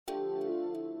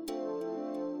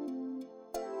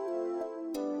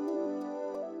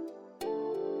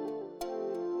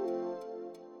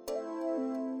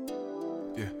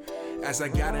As I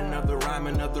got another rhyme,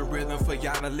 another rhythm for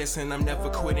y'all to listen. I'm never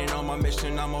quitting on my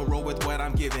mission, I'ma roll with what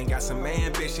I'm giving. Got some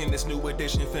ambition, this new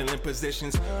edition, filling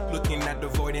positions. Looking at the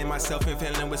void in myself and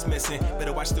feeling what's missing.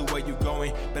 Better watch the way you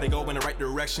going, better go in the right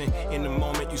direction. In the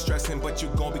moment you stressing, but you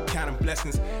gon' be counting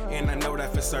blessings. And I know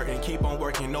that for certain, keep on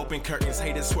working, open curtains.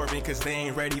 Haters swerving, cause they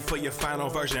ain't ready for your final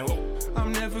version. Whoa.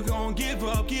 I'm never gonna give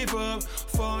up,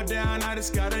 fall down, I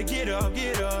just gotta get up,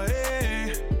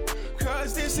 yeah.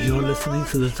 You're listening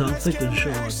to the Tom Ficklin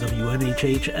Show on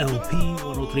WNHH LP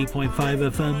 103.5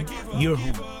 FM, your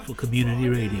home for community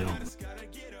radio.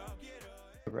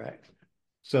 Correct.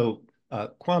 So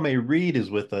Kwame Reed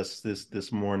is with us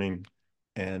this morning,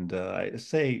 and I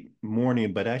say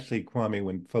morning, but actually, Kwame,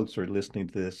 when folks are listening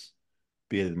to this,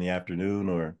 be it in the afternoon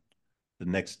or the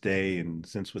next day, and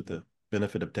since with the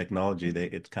benefit of technology,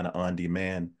 it's kind of on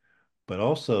demand, but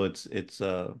also it's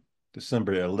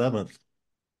December 11th.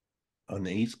 On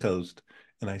the East Coast,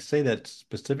 and I say that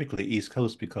specifically East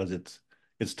Coast because it's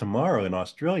tomorrow in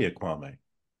Australia, Kwame.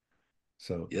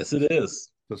 So yes, it is.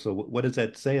 So what does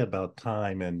that say about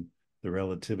time and the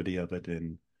relativity of it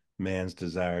and man's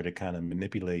desire to kind of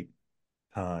manipulate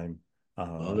time?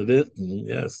 Well, it is.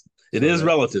 Yes, it so is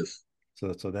relative.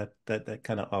 So that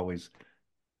kind of always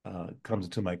comes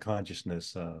into my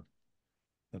consciousness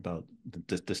about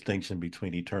the distinction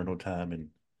between eternal time and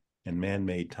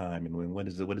man-made time, and what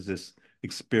does this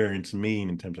experience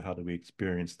mean in terms of how do we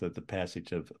experience the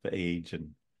passage of age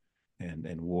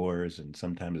and wars, and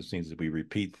sometimes it seems that we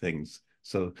repeat things.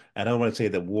 So I don't want to say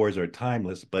that wars are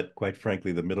timeless, but quite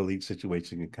frankly, the Middle East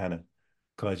situation can kind of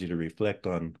cause you to reflect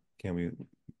on, can we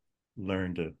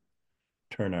learn to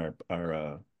turn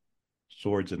our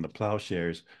swords into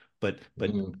plowshares? But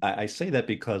I say that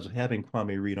because having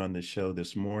Kwame Reed on the show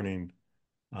this morning,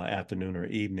 afternoon or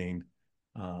evening,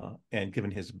 and given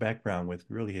his background with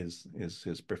really his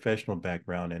professional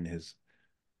background and his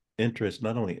interest,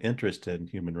 not only interest in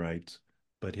human rights,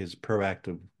 but his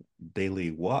proactive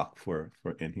daily walk for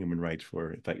in human rights.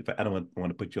 If I don't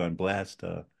want to put you on blast,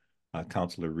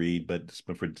 Counselor Reed, but it's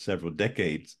been for several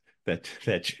decades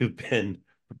that you've been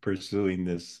pursuing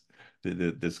this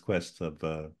quest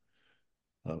of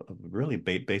really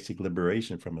basic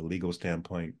liberation from a legal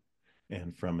standpoint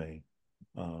and from a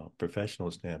professional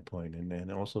standpoint,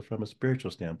 and also from a spiritual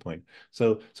standpoint.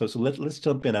 So let's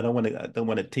jump in. I don't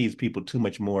want to tease people too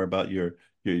much more about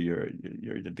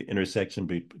the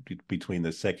intersection between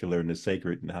the secular and the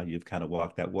sacred and how you've kind of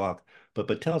walked that walk.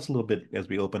 But tell us a little bit as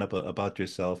we open up about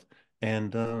yourself,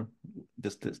 and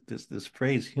this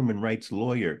phrase human rights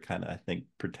lawyer kind of, I think,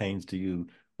 pertains to you.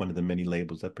 One of the many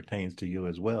labels that pertains to you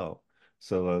as well.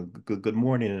 So good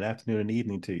morning and afternoon and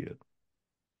evening to you.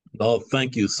 Oh,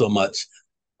 thank you so much.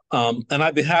 And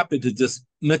I'd be happy to just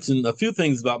mention a few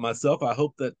things about myself. I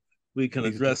hope that we can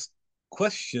address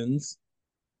questions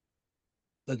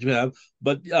that you have.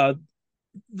 But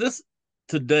this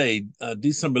today,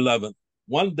 December 11th,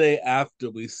 one day after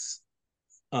we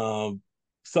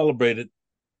celebrated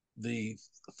the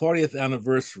 40th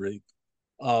anniversary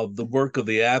of the work of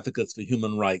the Advocates for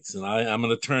Human Rights. And I'm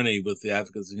an attorney with the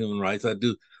Advocates for Human Rights. I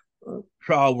do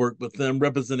trial work with them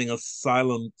representing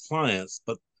asylum clients,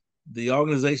 but the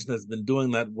organization has been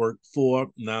doing that work for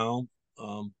now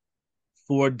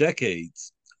 4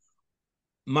 decades.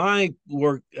 My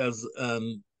work as a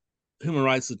human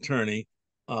rights attorney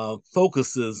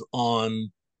focuses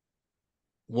on,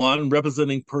 one,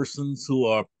 representing persons who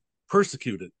are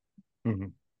persecuted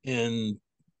in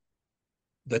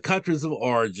the countries of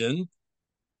origin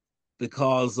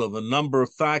because of a number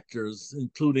of factors,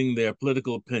 including their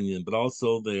political opinion, but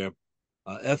also their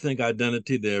ethnic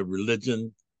identity, their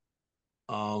religion.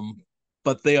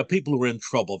 But they are people who are in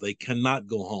trouble. They cannot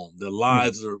go home. Their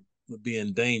lives would be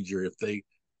in danger if they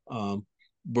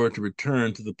were to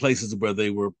return to the places where they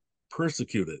were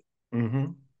persecuted.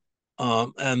 And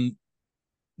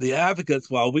the advocates,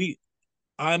 while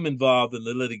I'm involved in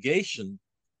the litigation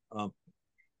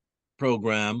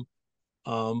program,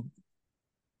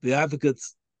 the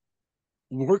advocates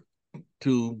work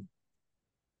to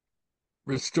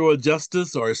restore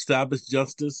justice or establish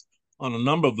justice on a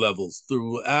number of levels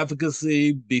through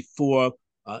advocacy before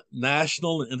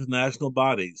national and international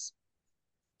bodies.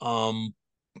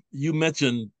 You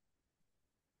mentioned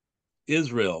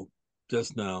Israel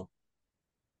just now.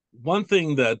 One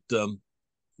thing that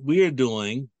we are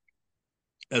doing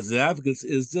as the advocates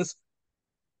is just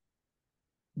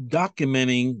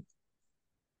documenting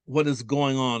what is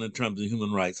going on in terms of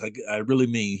human rights. I really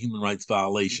mean human rights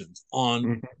violations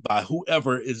by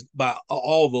whoever by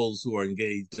all those who are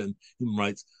engaged in human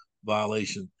rights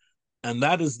violation. And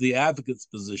that is the advocate's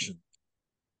position,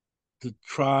 to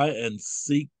try and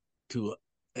seek to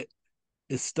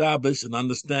establish an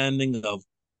understanding of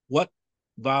what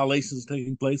violations are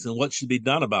taking place and what should be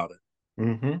done about it.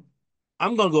 Mm-hmm.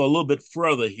 I'm going to go a little bit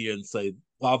further here and say,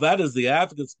 while that is the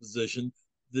advocate's position,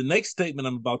 the next statement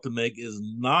I'm about to make is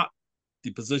not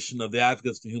the position of the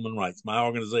Advocates for Human Rights, my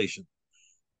organization.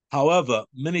 However,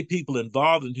 many people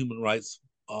involved in human rights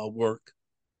work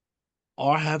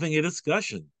are having a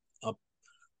discussion.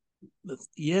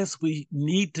 Yes, we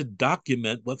need to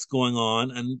document what's going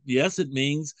on. And yes, it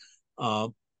means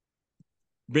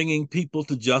bringing people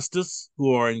to justice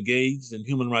who are engaged in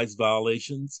human rights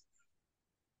violations.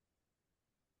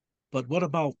 But what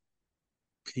about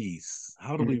peace?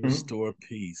 How do we Mm-hmm. restore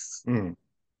peace? Mm.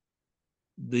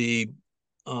 The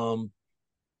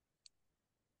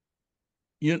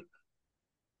you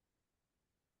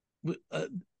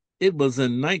it was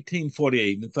in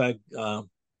 1948. In fact,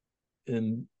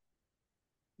 in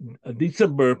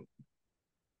December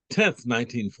 10th,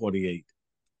 1948,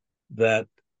 that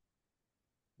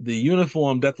the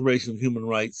Uniform Declaration of Human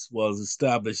Rights was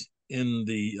established in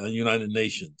the United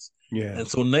Nations. Yeah. And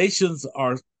so nations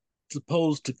are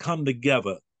supposed to come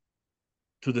together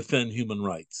to defend human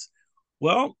rights.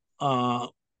 Well,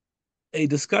 a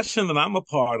discussion that I'm a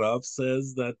part of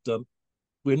says that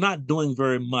we're not doing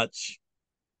very much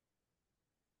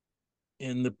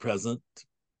in the present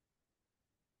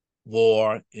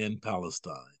war in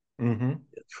Palestine. Mm-hmm.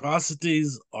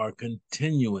 Atrocities are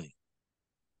continuing.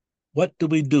 What do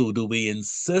we do? Do we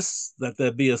insist that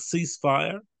there be a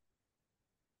ceasefire?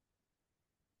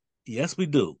 Yes, we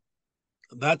do.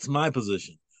 That's my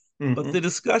position. Mm-hmm. But the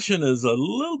discussion is a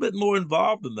little bit more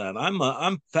involved than that.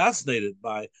 I'm fascinated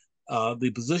by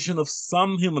the position of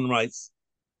some human rights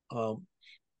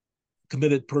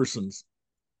committed persons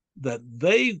that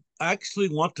they actually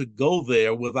want to go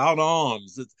there without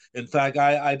arms. In fact,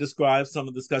 I describe some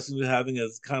of the discussions we're having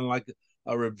as kind of like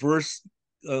a reverse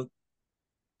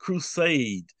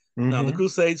crusade. Mm-hmm. Now, the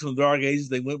Crusades from the Dark Ages,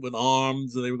 they went with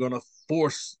arms and they were going to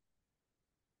force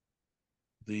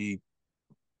the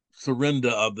surrender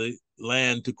of the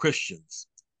land to Christians.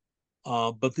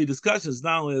 But the discussion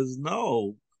now is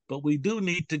no, but we do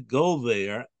need to go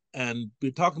there. And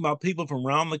we're talking about people from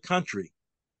around the country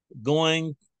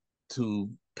going to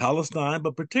Palestine,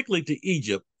 but particularly to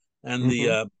Egypt and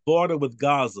the border with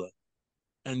Gaza,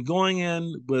 and going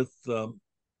in with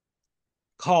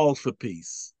calls for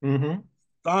peace,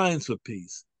 signs for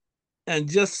peace, and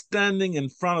just standing in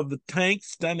front of the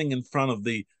tanks, standing in front of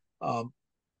the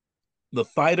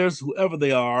fighters, whoever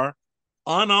they are,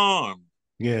 unarmed.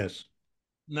 Yes.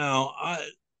 Now,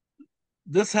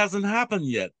 this hasn't happened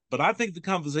yet, but I think the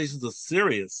conversations are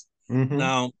serious. Mm-hmm.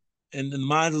 Now, in the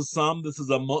minds of some, this is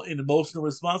an emotional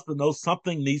response, but no,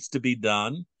 something needs to be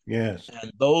done. Yes.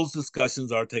 And those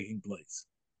discussions are taking place.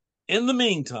 In the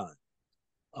meantime,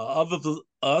 others of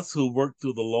us who work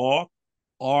through the law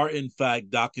are, in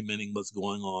fact, documenting what's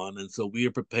going on. And so we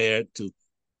are prepared to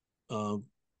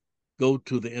go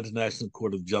to the International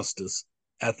Court of Justice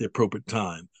at the appropriate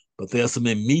time. But there are some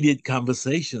immediate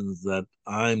conversations that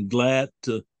I'm glad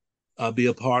to be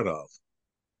a part of.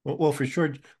 Well, for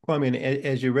sure, Kwame,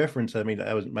 as you referenced, I mean,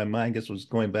 my mind just was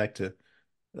going back to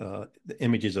the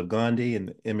images of Gandhi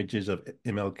and images of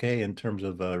MLK in terms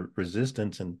of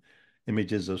resistance, and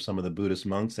images of some of the Buddhist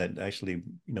monks that actually,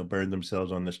 burned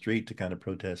themselves on the street to kind of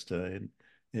protest in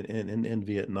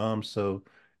Vietnam. So,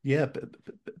 yeah,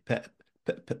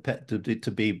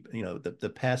 to be,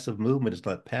 the passive movement is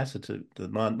not passive to the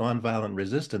nonviolent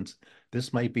resistance.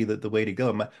 This might be the way to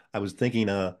go. I was thinking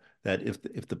that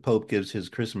if the Pope gives his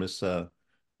Christmas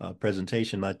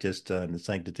presentation, not just in the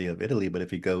sanctity of Italy, but if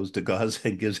he goes to Gaza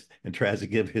and tries to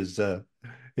give his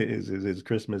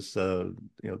Christmas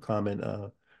comment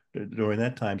during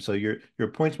that time. So your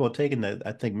point's well taken. That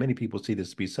I think many people see this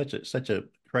to be such a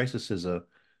crisis is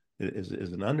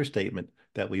an understatement,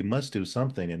 that we must do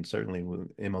something. And certainly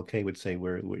MLK would say,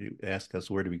 where you ask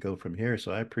us, where do we go from here?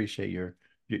 So I appreciate you're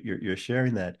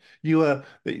sharing that. You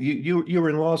were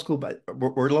in law school, but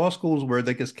were law schools, were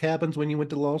they just cabins when you went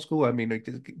to law school? I mean,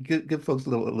 give folks a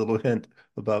little hint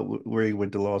about where you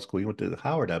went to law school. You went to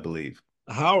Howard, I believe.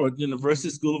 Howard University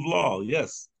School of Law,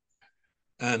 yes.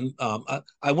 And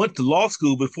I went to law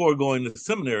school before going to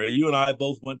seminary. You and I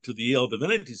both went to the Yale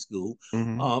Divinity School.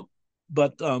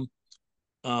 But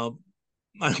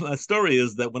my story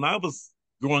is that when I was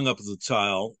growing up as a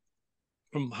child,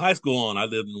 from high school on, I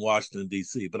lived in Washington,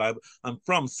 D.C., but I'm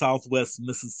from Southwest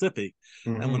Mississippi.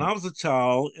 And when I was a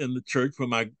child in the church where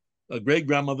my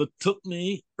great-grandmother took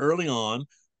me early on,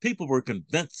 people were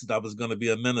convinced that I was going to be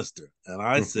a minister. And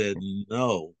I said,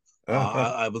 no.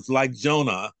 I was like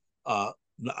Jonah.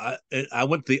 I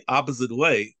went the opposite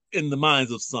way in the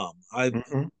minds of some.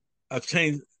 I've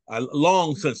changed. I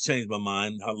long since changed my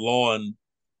mind how law and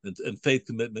faith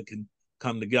commitment can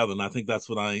come together, and I think that's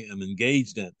what I am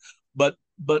engaged in. But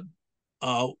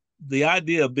uh, the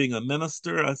idea of being a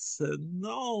minister, I said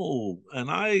no, and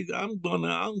I'm going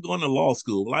to law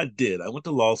school. Well, I did. I went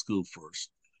to law school first,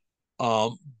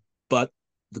 um, but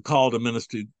the call to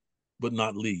ministry would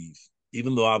not leave,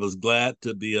 even though I was glad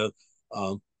to be a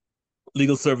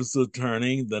legal services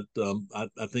attorney. That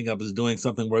I think I was doing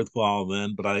something worthwhile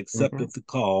then, but I Mm-hmm. accepted the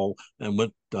call and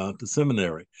went to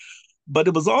seminary. But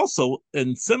it was also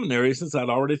in seminary, since I'd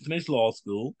already finished law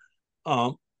school,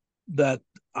 um, that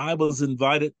I was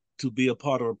invited to be a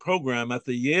part of a program at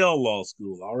the Yale Law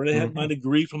School. I already had my Mm-hmm.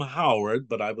 degree from Howard,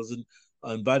 but I was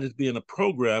invited to be in a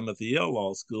program at the Yale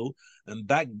Law School. And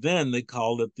back then they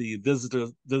called it the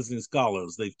visiting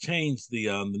scholars. They've changed the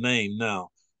name now,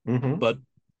 Mm-hmm. but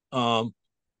um,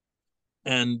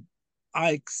 and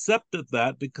I accepted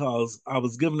that because I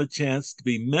was given a chance to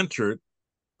be mentored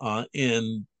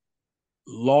in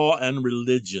law and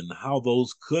religion, how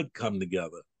those could come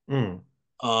together. Mm.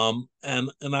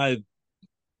 And I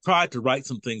tried to write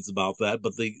some things about that,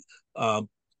 but the uh,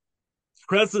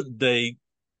 present day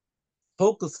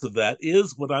focus of that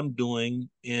is what I'm doing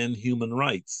in human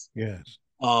rights. Yes.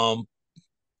 Um,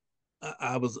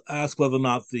 I was asked whether or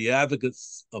not the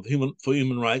advocates of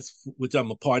human rights, which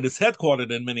I'm a part, is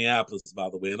headquartered in Minneapolis, by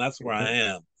the way, and that's where I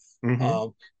am. Mm-hmm.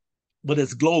 Um, but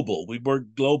it's global. We work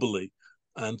globally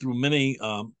and through many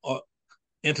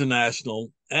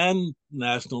international and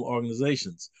national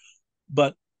organizations.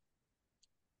 But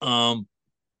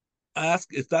ask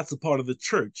if that's a part of the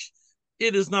church.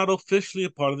 It is not officially a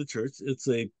part of the church. It's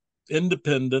a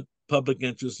independent public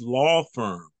interest law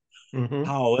firm. Mm-hmm.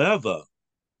 However,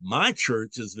 my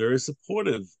church is very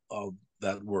supportive of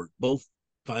that work, both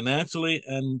financially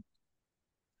and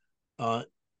uh,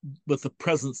 with the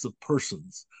presence of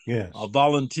persons, Yes.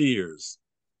 volunteers.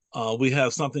 We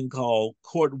have something called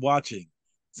court watching.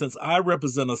 Since I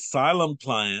represent asylum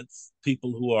clients,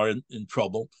 people who are in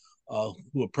trouble,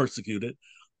 who are persecuted,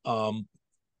 um,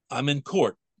 I'm in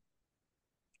court.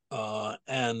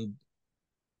 And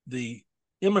the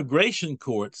immigration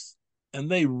courts, and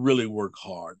they really work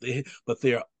hard, but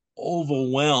they're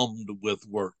overwhelmed with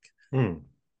work. Mm.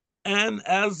 And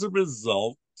as a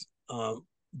result, uh,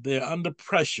 they're under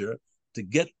pressure to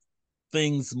get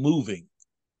things moving.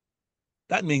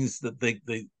 That means that they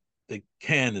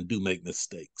can and do make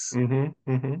mistakes.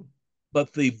 Mm-hmm. Mm-hmm.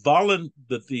 But the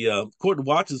Court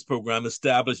Watches program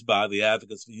established by the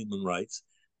Advocates for Human Rights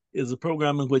is a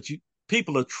program in which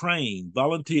people are trained,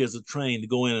 volunteers are trained to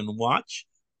go in and watch,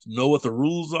 to know what the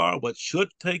rules are, what should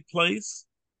take place,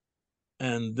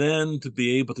 and then to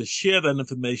be able to share that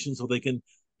information so they can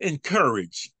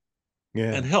encourage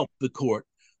and Yes. help the court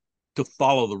to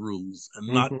follow the rules and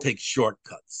not Mm-hmm. take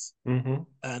shortcuts. Mm-hmm.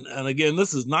 And again,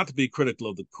 this is not to be critical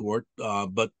of the court,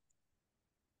 but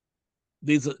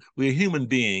we're human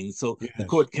beings, so the Yes.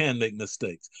 court can make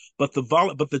mistakes. But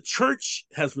the church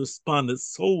has responded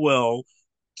so well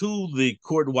to the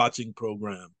court watching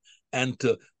program and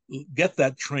to get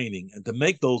that training and to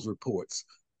make those reports.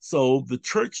 So the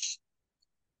church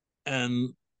and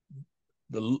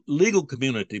the legal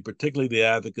community, particularly the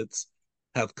advocates,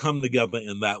 have come together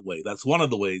in that way. That's one of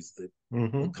the ways they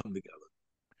Mm-hmm. come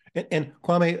together. And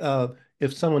Kwame,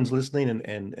 if someone's listening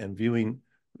and viewing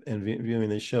viewing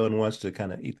this show and wants to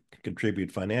kind of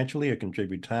contribute financially or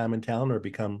contribute time and talent or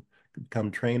become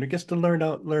trained or just to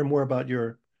learn more about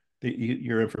your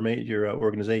information, your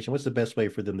organization, what's the best way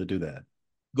for them to do that?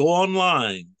 Go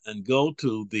online and go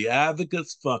to the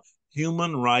advocates for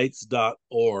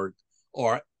humanrights.org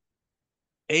or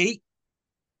A,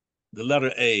 the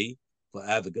letter A for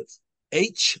advocates,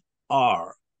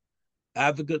 HR,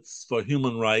 advocates for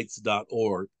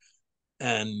humanrights.org.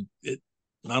 And it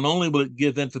not only will it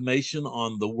give information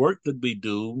on the work that we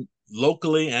do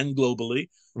locally and globally,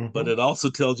 but Mm-hmm. it also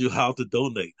tells you how to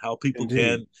donate, how people Indeed.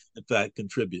 can, in fact,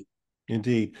 contribute.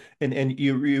 Indeed. And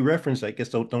you reference, I guess,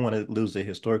 don't want to lose the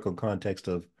historical context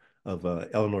of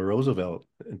Eleanor Roosevelt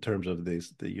in terms of the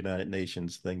United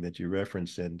Nations thing that you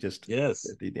referenced and just Yes.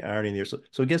 the irony there.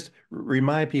 So just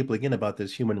remind people again about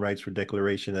this human rights for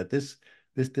declaration that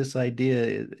this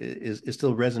idea is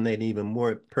still resonating even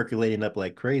more, percolating up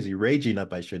like crazy, raging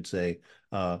up, I should say.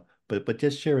 But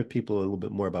just share with people a little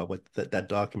bit more about what that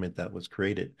document that was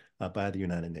created by the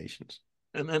United Nations.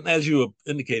 And as you were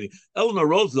indicating, Eleanor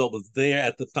Roosevelt was there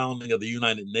at the founding of the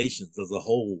United Nations as a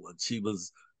whole, and she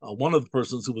was one of the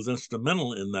persons who was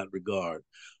instrumental in that regard.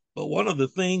 But one of the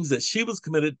things that she was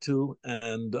committed to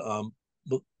and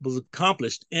was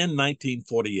accomplished in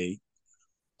 1948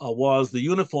 was the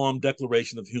Uniform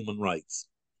Declaration of Human Rights.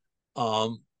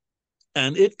 Um,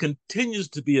 And it continues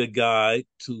to be a guide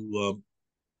to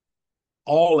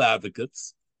all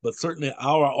advocates, but certainly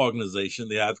our organization,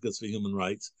 the Advocates for Human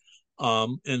Rights,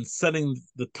 in setting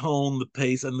the tone, the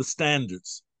pace, and the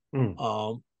standards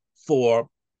for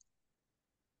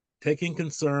taking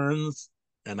concerns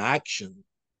and action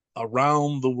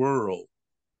around the world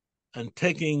and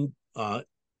taking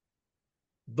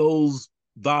those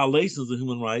violations of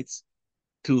human rights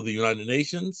to the United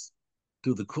Nations,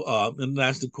 to the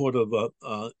International Court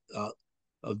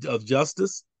of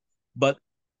Justice. But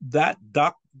that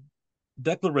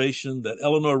declaration that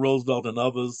Eleanor Roosevelt and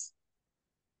others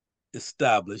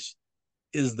established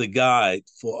is the guide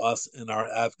for us in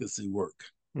our advocacy work.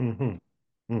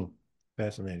 Mm-hmm. Mm.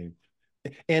 Fascinating.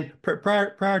 And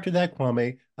prior to that,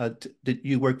 Kwame, did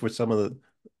you work for some of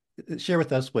share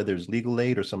with us whether it's legal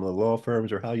aid or some of the law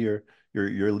firms or how your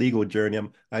legal journey.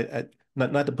 I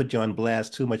not to put you on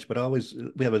blast too much, but always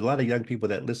we have a lot of young people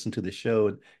that listen to the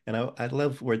show, and I'd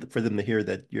love for them to hear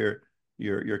that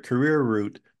your career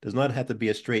route does not have to be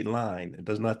a straight line. It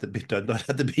does not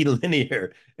have to be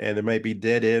linear, and there might be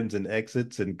dead ends and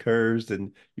exits and curves,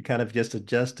 and you kind of just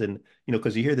adjust and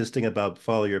because you hear this thing about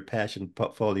follow your passion,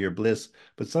 follow your bliss,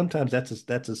 but sometimes that's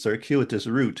a circuitous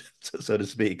route, so to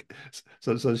speak.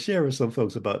 So share with some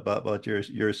folks about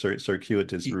your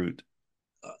circuitous route.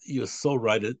 You're so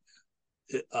right. It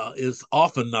is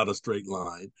often not a straight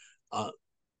line.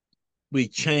 We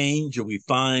change or we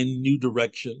find new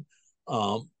direction.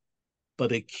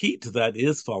 But a key to that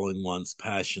is following one's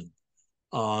passion.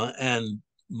 And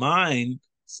mine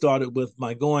started with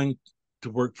my going to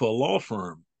work for a law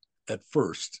firm at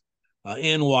first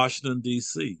in Washington,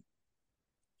 D.C.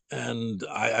 And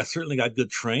I certainly got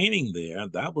good training there.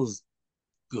 That was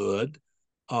good.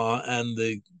 And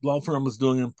the law firm was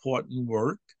doing important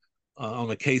work on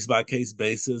a case by case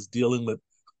basis, dealing with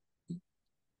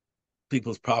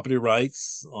people's property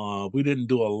rights. We didn't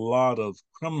do a lot of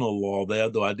criminal law there,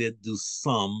 though I did do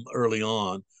some early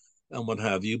on and what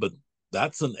have you. But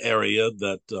that's an area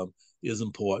that is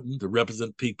important to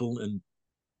represent people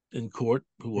in court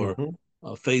who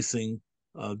are facing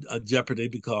a jeopardy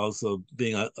because of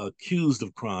being accused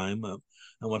of crime and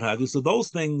what have you. So those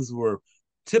things were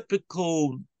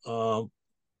typical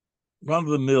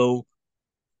run-of-the-mill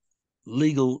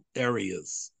legal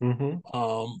areas.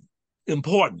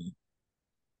 Important.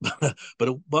 But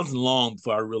it wasn't long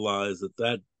before I realized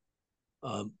that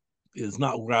is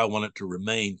not where I wanted to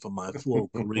remain for my full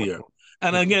career.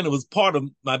 And again, it was part of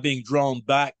my being drawn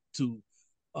back to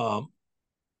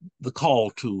the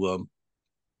call to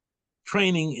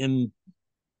training in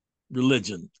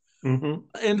religion. And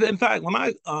in fact, when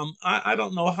I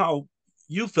don't know how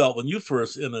you felt when you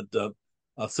first entered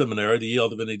a seminary, the Yale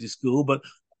Divinity School, but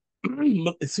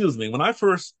excuse me, when I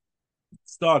first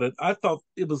started, I thought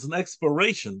it was an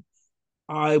exploration.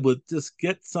 I would just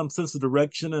get some sense of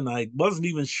direction, and I wasn't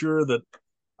even sure that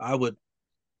I would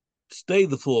stay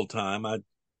the full time.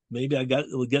 Maybe I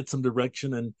would get some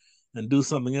direction and do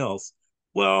something else.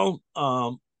 Well,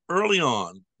 early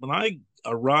on, when I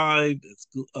arrived at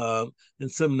school, in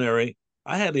seminary,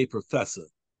 I had a professor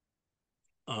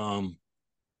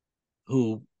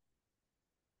who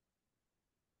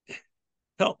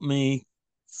helped me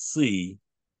see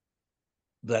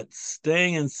that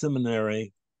staying in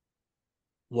seminary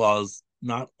was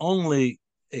not only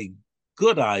a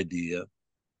good idea,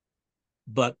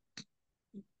 but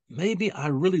maybe I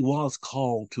really was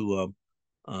called to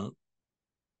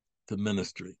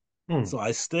ministry. So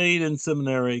I stayed in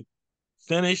seminary,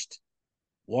 finished,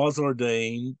 was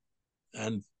ordained,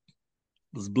 and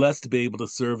was blessed to be able to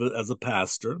serve as a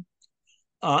pastor.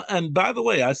 And by the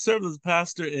way, I served as a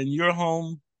pastor in your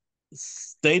home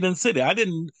state and city. I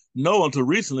didn't know until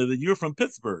recently that you're from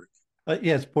Pittsburgh.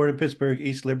 Yes, Port of Pittsburgh,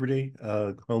 East Liberty,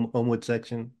 Homewood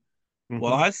section.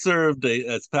 Well, I served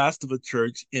as pastor of a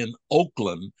church in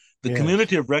Oakland, the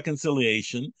Community of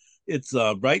Reconciliation. It's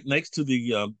right next to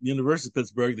the University of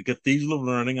Pittsburgh, the Cathedral of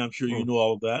Learning. I'm sure you know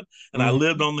all of that. And I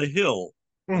lived on the hill.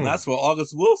 And that's where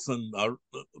August Wilson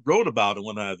wrote about it,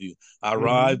 what have you. I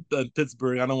arrived in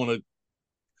Pittsburgh. I don't want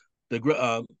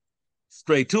to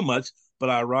stray too much, but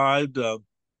I arrived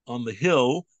on the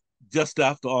hill just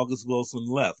after August Wilson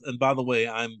left. And by the way,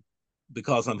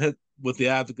 because I'm hit with the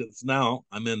Advocates now,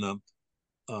 I'm in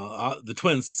the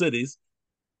Twin Cities,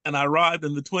 and I arrived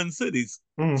in the Twin Cities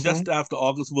just after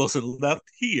August Wilson left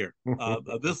here,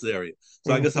 this area.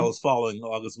 So I guess I was following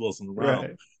August Wilson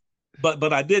around. Right.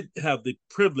 But I did have the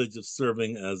privilege of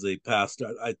serving as a pastor.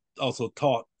 I also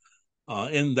taught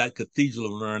in that Cathedral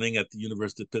of Learning at the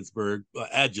University of Pittsburgh,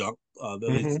 adjunct,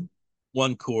 that is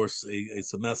one course a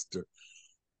semester.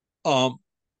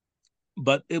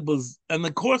 but it was, and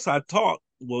the course I taught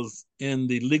was in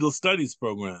the legal studies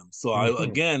program. So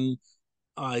Hmm.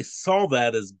 I saw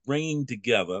that as bringing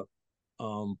together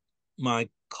um, my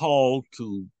call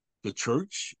to the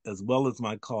church as well as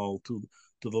my call to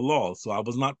the law. So I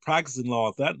was not practicing law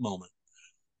at that moment.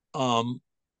 Um,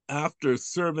 After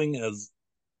serving as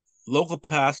local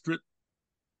pastorate,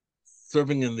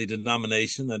 serving in the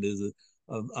denomination that is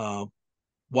a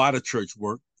wider church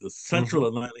work, the Hmm. Central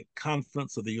Atlantic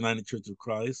Conference of the United Church of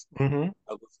Christ. Hmm.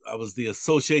 I was the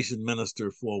association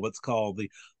minister for what's called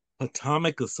the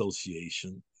Potomac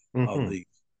Association of Hmm. the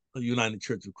United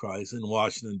Church of Christ in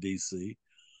Washington, D.C.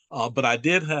 But I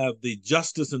did have the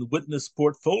justice and witness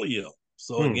portfolio.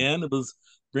 So Hmm. again, it was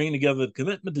bringing together the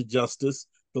commitment to justice.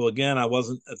 Though again, I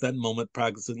wasn't at that moment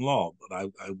practicing law,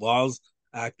 but I was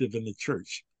active in the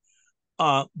church.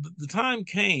 The time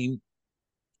came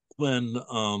when,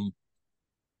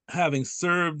 having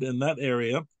served in that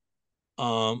area,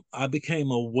 I became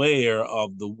aware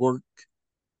of the work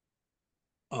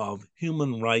of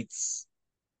human rights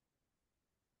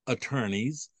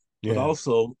attorneys, but Yes.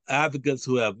 also advocates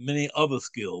who have many other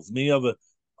skills, many other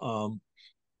um,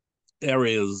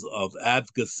 areas of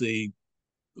advocacy,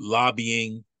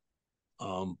 lobbying,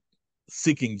 um,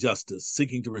 seeking justice,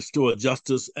 seeking to restore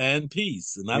justice and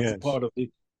peace, and that's a Yes. part of the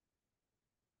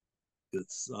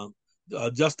it's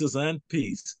justice and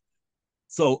peace.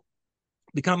 So,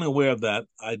 becoming aware of that,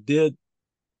 I did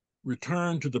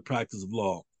return to the practice of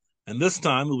law, and this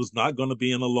time it was not going to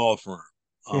be in a law firm.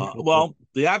 Well,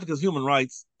 the Advocates of Human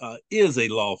Rights is a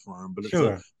law firm, but it's a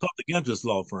Sure. public interest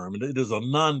law firm, and it is a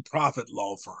nonprofit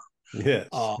law firm. Yes.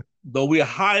 Though we are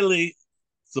highly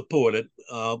supported,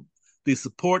 the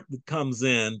support that comes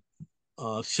in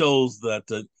shows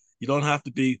that you don't have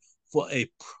to be for a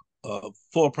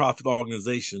for-profit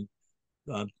organization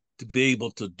uh, to be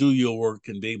able to do your work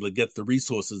and be able to get the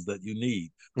resources that you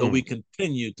need. Though Hmm. we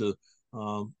continue to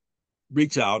um,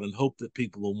 reach out and hope that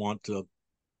people will want to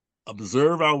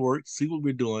observe our work, see what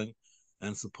we're doing,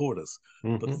 and support us.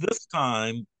 But Hmm. this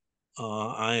time,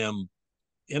 I am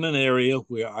in an area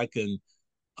where I can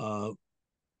uh,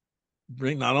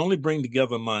 bring not only bring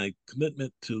together my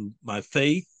commitment to my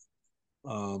faith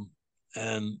um,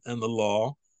 and the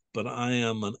law, but I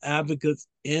am an advocate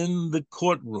in the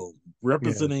courtroom Yes.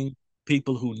 representing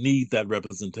people who need that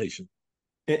representation.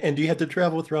 And do you have to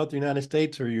travel throughout the United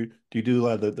States, or do you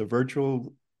do the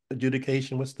virtual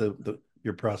adjudication? What's the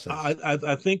your process?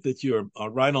 I think that you're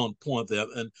right on point there,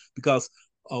 and because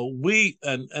we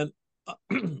and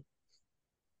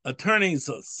attorneys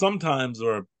sometimes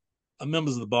are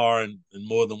members of the bar in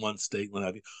more than one state, what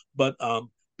have you. But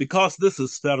because this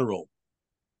is federal,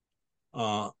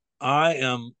 uh, I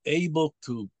am able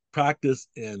to practice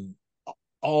in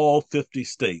all 50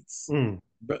 states Mm.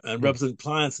 and Mm. represent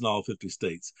clients in all 50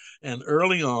 states. And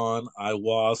early on, I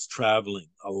was traveling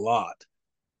a lot.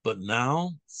 But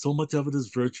now, so much of it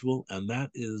is virtual, and that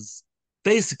is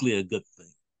basically a good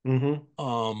thing. Hmm.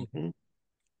 Um, Hmm.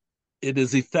 it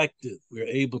is effective. We're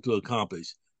able to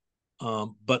accomplish.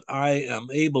 But I am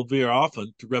able very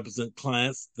often to represent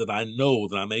clients that I know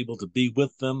that I'm able to be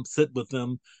with them, sit with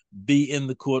them, be in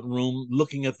the courtroom,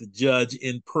 looking at the judge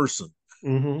in person.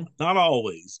 Hmm. Not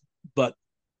always, but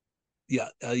yeah,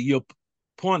 your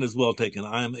point is well taken.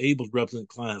 I am able to represent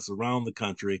clients around the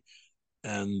country,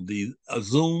 and the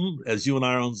Zoom, as you and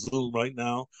I are on Zoom right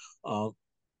now, uh,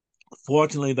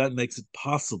 fortunately, that makes it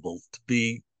possible to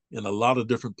be in a lot of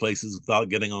different places without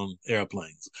getting on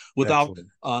airplanes, without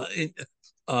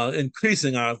Excellent.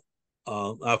 increasing our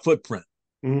footprint,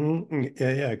 Yeah,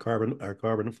 yeah, our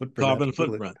carbon footprint, carbon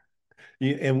absolutely. footprint.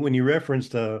 And when you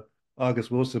referenced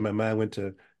August Wilson, my mind went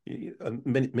to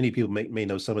many people may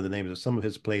know some of the names of some of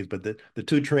his plays, but the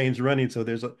two trains running. So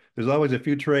there's always a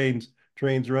few trains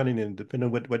running, and depending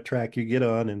on what track you get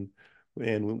on and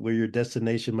where your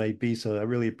destination might be. So I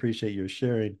really appreciate your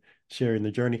sharing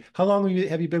the journey. How long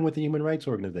have you been with the Human Rights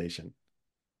Organization?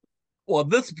 Well,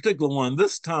 this particular one,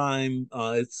 this time,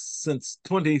 it's since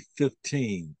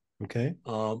 2015. Okay,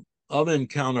 Other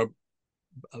encounter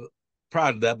uh,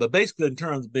 prior to that, but basically in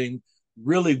terms of being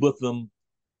really with them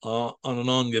on an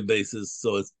ongoing basis.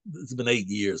 So it's been 8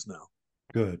 years now.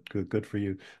 good for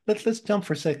you. Let's jump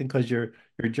for a second because your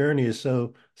journey is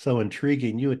so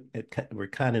intriguing. Were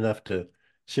kind enough to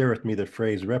share with me the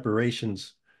phrase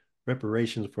reparations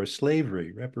for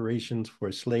slavery, reparations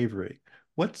for slavery.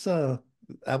 What's I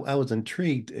was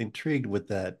intrigued with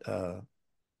that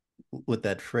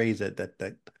phrase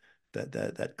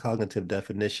that cognitive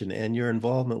definition and your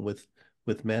involvement with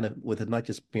man with it not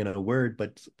just being a word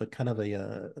but kind of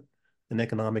an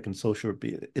economic and social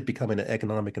it becoming an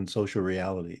economic and social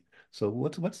reality. So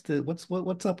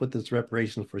what's up with this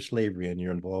reparations for slavery and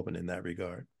your involvement in that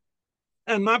regard?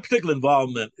 And my particular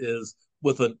involvement is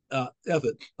with an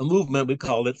effort, a movement we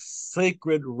call it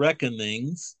Sacred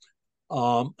Reckonings.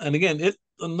 And again, it's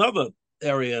another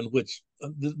area in which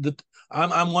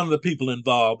I'm one of the people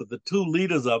involved, but the two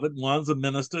leaders of it, one's a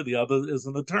minister, the other is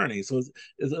an attorney. So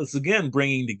it's again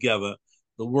bringing together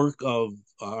the work of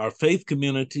our faith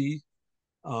community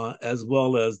as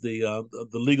well as the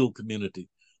legal community.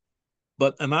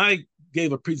 And I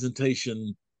gave a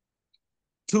presentation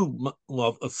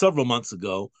several months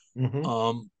ago Mm-hmm.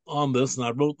 on this, and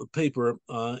I wrote the paper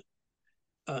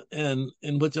and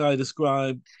in which I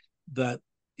described that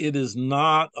it is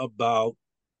not about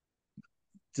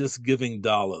just giving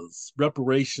dollars.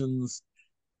 Reparations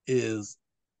is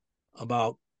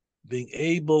about being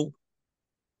able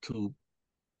to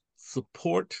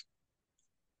support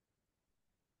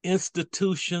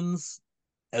institutions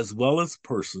as well as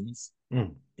persons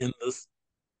Mm. in this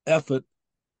effort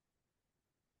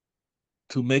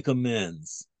to make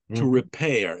amends, to Mm-hmm.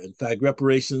 repair. In fact,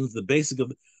 reparations, the basic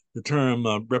of the term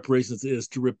reparations is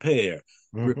to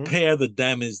Mm-hmm. repair the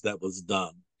damage that was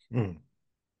done. Mm.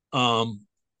 Um,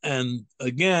 and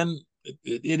again,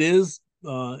 it is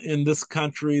in this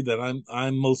country that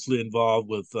I'm mostly involved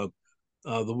with the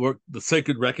work, the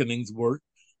Sacred Reckonings work,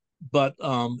 but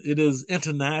it is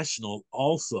international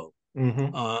also.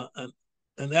 Mm-hmm.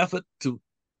 An effort to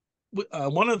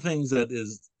one of the things that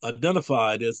is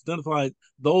identified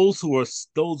those who are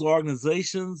those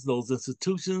organizations, those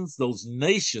institutions, those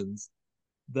nations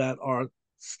that are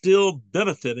still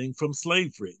benefiting from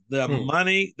slavery. Their Mm.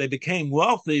 money, they became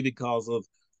wealthy because of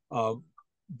uh,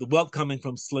 the wealth coming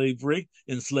from slavery,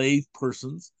 enslaved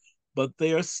persons, but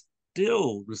they are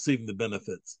still receiving the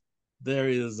benefits. There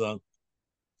is a,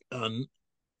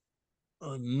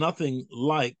 nothing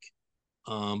like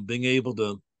being able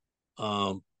to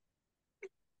um,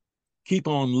 keep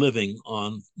on living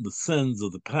on the sins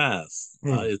of the past.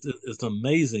 Mm. It's an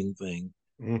amazing thing.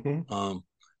 Mm-hmm. Um,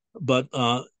 but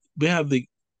we have the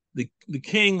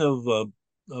king of the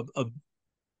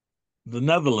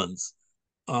Netherlands,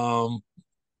 um,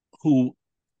 who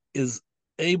is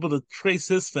able to trace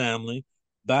his family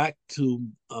back to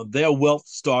their wealth,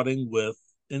 starting with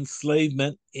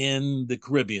enslavement in the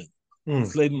Caribbean, Mm.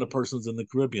 enslavement of persons in the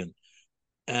Caribbean,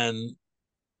 and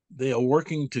they are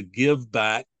working to give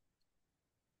back.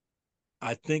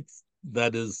 I think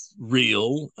that is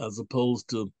real as opposed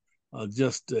to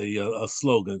just a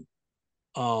slogan.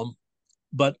 Um,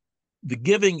 but the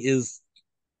giving is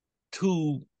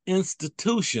to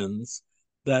institutions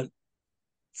that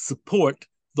support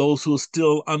those who are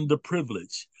still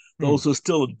underprivileged, Mm. those who are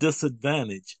still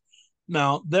disadvantaged.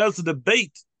 Now, there's a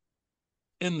debate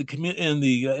in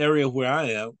the area where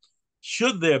I am.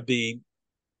 Should there be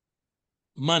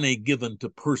money given to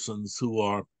persons who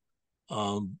are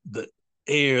the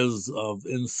heirs of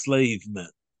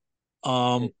enslavement?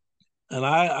 Um, and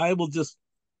I will just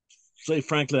say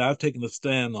frankly, I've taken a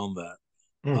stand on that.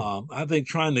 Mm. I think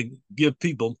trying to give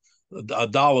people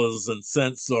dollars and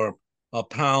cents or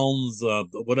pounds,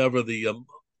 whatever the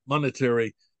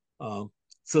monetary uh,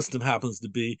 system happens to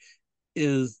be,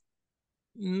 is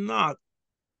not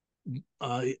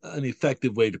an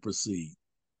effective way to proceed.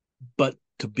 But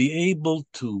to be able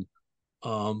to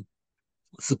um,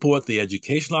 support the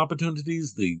educational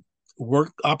opportunities, the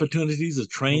work opportunities, the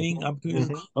training Mm-hmm. opportunities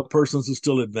Mm-hmm. of persons who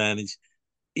still advantage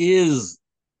is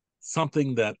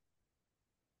something that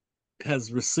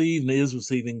has received and is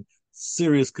receiving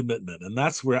serious commitment. And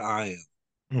that's where I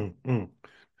am. Mm-hmm.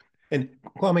 And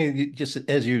Kwame, just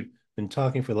as you've been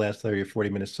talking for the last 30 or 40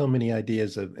 minutes, so many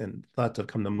ideas and thoughts have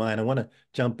come to mind. I want to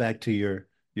jump back to your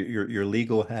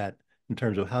legal hat in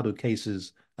terms of how do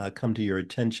cases come to your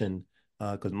attention?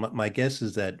 Because my guess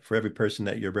is that for every person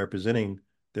that you're representing,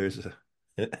 there's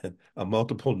a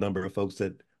multiple number of folks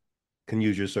that can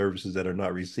use your services that are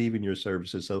not receiving your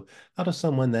services. So how does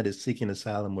someone that is seeking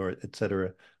asylum or et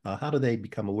cetera, how do they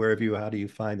become aware of you? How do you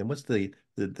find them? What's the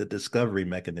discovery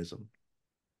mechanism?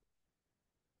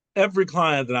 Every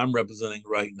client that I'm representing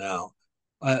right now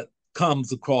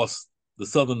comes across the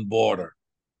southern border.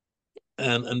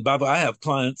 And by the way, I have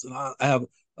clients, and I have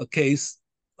a case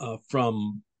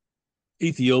from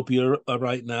Ethiopia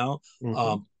right now,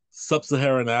 Mm-hmm.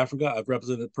 sub-Saharan Africa. I've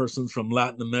represented persons from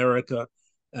Latin America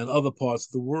and other parts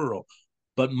of the world.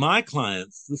 But my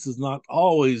clients, this is not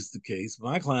always the case.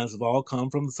 My clients have all come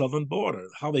from the southern border.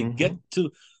 How they get Mm-hmm.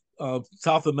 to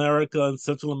South America and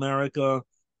Central America,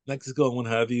 Mexico, and what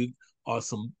have you, are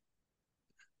some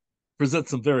present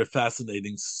some very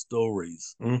fascinating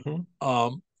stories. Mm-hmm.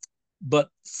 Um, But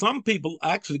some people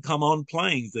actually come on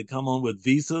planes. They come on with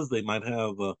visas. They might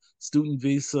have a student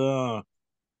visa,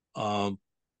 um,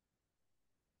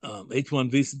 H-1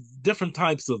 visa, different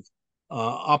types of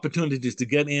opportunities to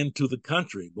get into the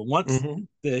country. But once Mm-hmm.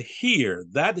 they're here,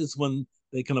 that is when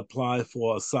they can apply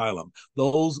for asylum.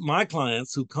 Those my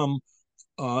clients who come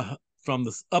uh, from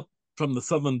the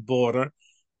southern border,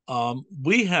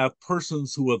 we have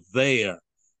persons who are there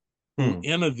who Mm.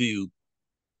 interview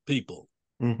people,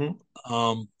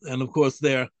 Mm-hmm. and of course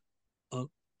there. Uh,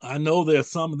 I know there are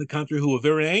some in the country who are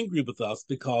very angry with us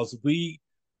because we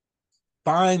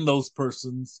find those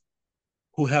persons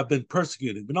who have been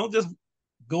persecuted. We don't just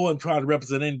go and try to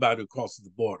represent anybody who crosses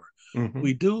the border. Mm-hmm.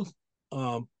 We do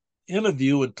um,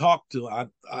 interview and talk to.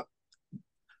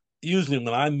 Usually,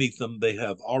 when I meet them, they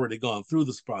have already gone through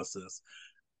this process,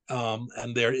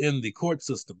 and they're in the court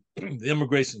system, the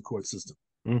immigration court system.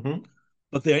 Mm-hmm.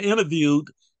 But they're interviewed,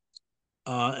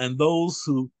 and those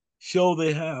who show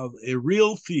they have a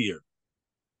real fear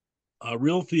of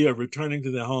returning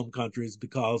to their home countries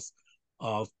because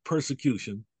of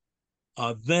persecution,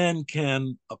 then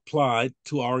can apply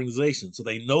to our organization. So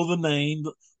they know the name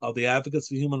of the Advocates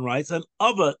for Human Rights and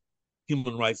other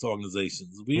human rights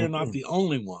organizations. We are not Mm-hmm. the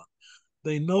only one.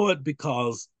 They know it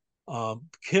because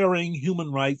caring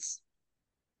human rights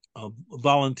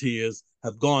volunteers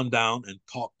have gone down and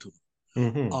talked to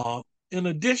them. Mm-hmm. In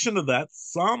addition to that,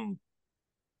 some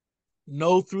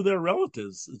know through their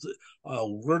relatives. It's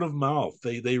word of mouth.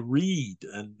 They read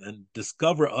and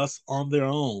discover us on their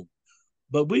own.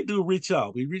 But we do reach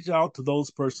out. We reach out to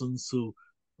those persons who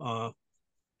uh,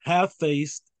 have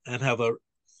faced and have a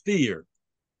fear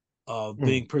of Mm.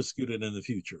 being persecuted in the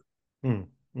future. Mm.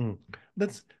 Mm.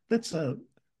 Let's let's uh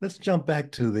let's jump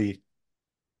back to the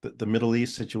Middle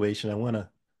East situation. I want to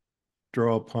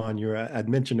draw upon your. I'd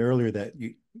mentioned earlier that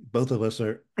you both of us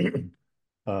are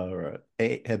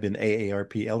have been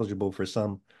AARP eligible for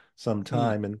some Mm,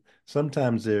 time, and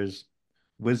sometimes there's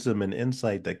wisdom and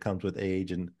insight that comes with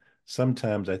age, and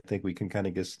sometimes I think we can kind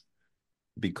of just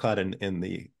be caught in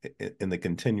the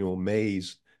continual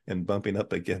maze and bumping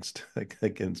up against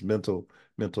against mental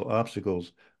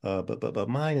obstacles. But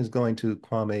mine is going to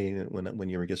Kwame when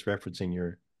you were just referencing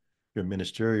your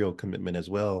ministerial commitment as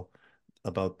well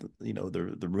about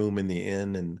the room in the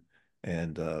inn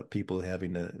and people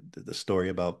having the story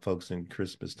about folks in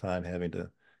Christmas time having to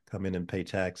come in and pay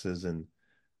taxes and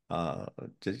uh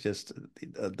just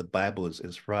the Bible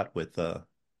is fraught with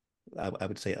I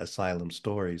would say asylum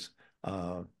stories.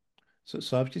 Uh,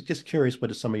 so I was just curious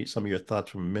what are some of your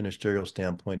thoughts from a ministerial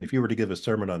standpoint. If you were to give a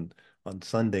sermon on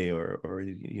Sunday, or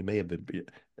you may have been,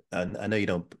 I know you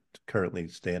don't currently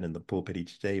stand in the pulpit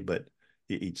each day, but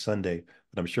each Sunday.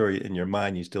 But I'm sure in your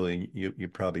mind you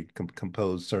probably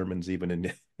compose sermons even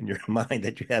in your mind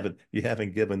that you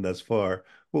haven't given thus far.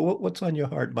 Well, what's on your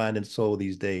heart, mind, and soul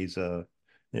these days,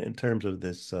 in terms of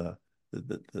this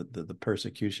the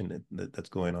persecution that's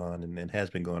going on and has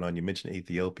been going on. You mentioned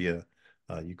Ethiopia.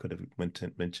 You could have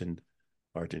mentioned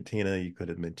Argentina. You could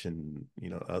have mentioned,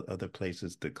 other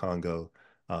places, the Congo.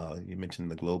 You mentioned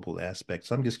the global aspect.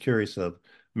 So I'm just curious of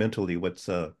mentally what's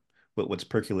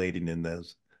percolating in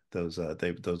those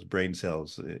brain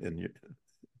cells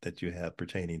that you have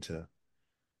pertaining to,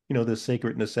 the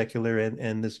sacred and the secular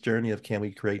and this journey of can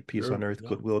we create peace sure. on earth, Yeah.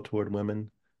 goodwill toward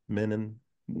men and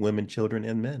women, children,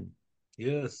 and men.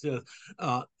 Yes. Yes.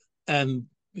 And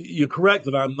you're correct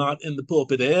that I'm not in the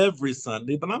pulpit every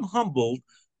Sunday, but I'm humbled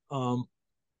um,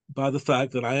 by the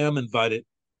fact that I am invited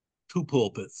to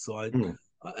pulpits. So Mm,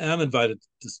 I am invited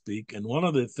to speak. And one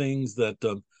of the things that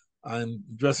I'm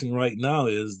addressing right now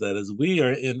is that as we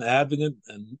are in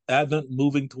Advent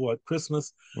moving toward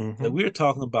Christmas, that hmm. we're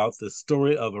talking about the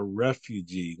story of a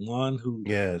refugee, one who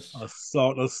Yes.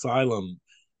 sought asylum,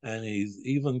 and he's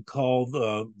even called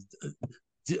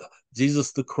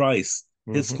Jesus the Christ.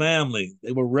 His Hmm. family,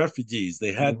 they were refugees.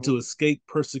 They had Hmm. to escape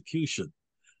persecution.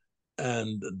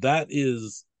 And that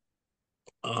is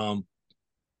um,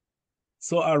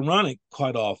 so ironic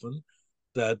quite often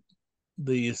that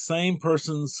the same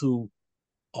persons who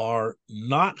are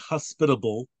not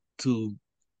hospitable to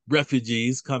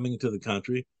refugees coming to the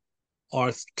country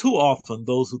are too often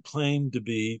those who claim to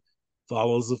be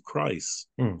followers of Christ.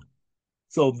 Mm,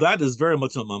 So that is very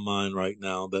much on my mind right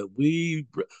now that we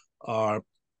are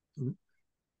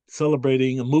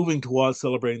celebrating and moving towards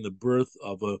celebrating the birth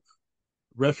of a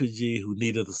refugee who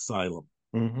needed asylum,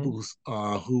 hmm. who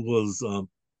was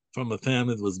from a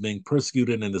family that was being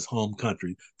persecuted in his home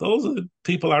country. Those are the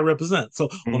people I represent. So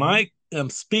when Hmm. I am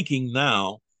speaking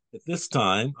now, at this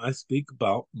time, I speak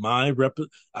about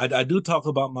I do talk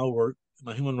about my work,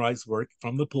 my human rights work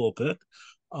from the pulpit,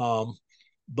 um,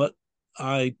 but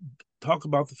I talk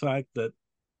about the fact that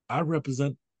I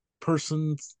represent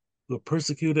persons who are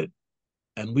persecuted,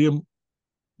 and we are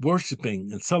worshiping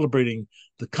and celebrating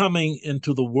the coming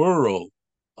into the world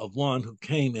of one who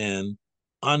came in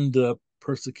under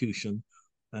persecution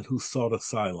and who sought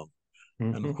asylum.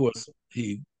 And of Mm-hmm. course,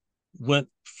 he went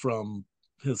from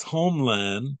his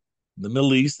homeland, the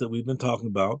Middle East that we've been talking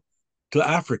about, to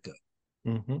Africa,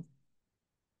 Mm-hmm.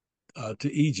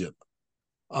 to Egypt.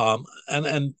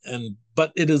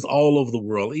 But it is all over the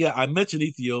world. Yeah, I mentioned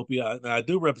Ethiopia, and I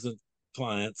do represent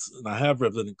clients, and I have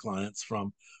represented clients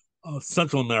from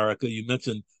Central America. You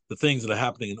mentioned the things that are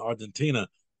happening in Argentina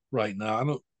right now. I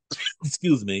don't,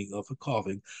 excuse me for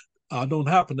coughing. I don't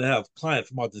happen to have clients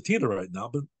from Argentina right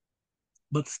now,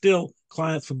 but still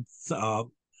clients from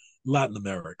Latin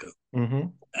America, Mm-hmm.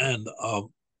 and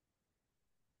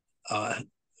uh,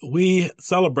 we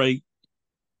celebrate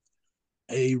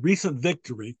a recent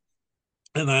victory.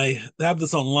 And I have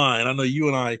this online. I know you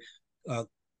and I uh,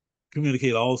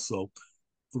 communicate also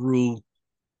through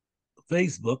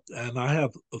Facebook, and I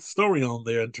have a story on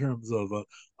there in terms of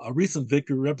a recent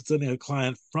victory representing a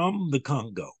client from the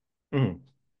Congo.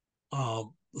 Mm-hmm.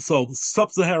 So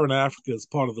sub-Saharan Africa is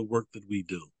part of the work that we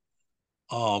do.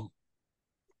 Um,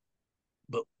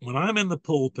 but when I'm in the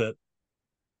pulpit,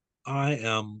 I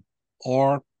am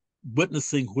or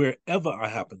witnessing wherever I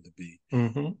happen to be.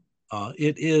 Mm-hmm.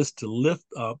 It is to lift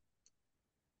up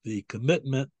the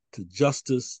commitment to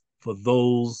justice for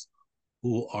those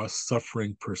who are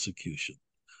suffering persecution.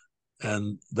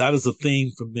 And that is a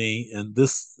theme for me in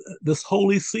this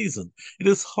holy season. It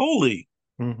is holy,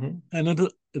 Mm-hmm. and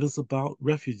it is about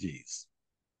refugees.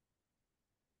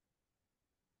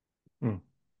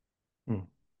 Mm-hmm.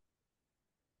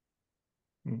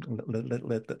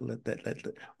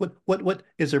 What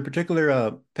is there a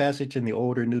particular passage in the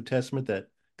Older New Testament that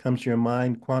comes to your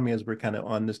mind, Kwame, as we're kind of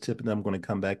on this tip, and I'm going to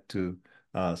come back to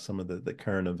some of the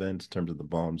current events in terms of the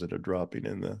bombs that are dropping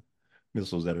and the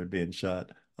missiles that are being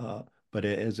shot. But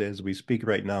as we speak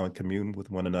right now and commune with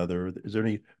one another, is there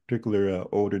any particular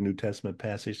Older New Testament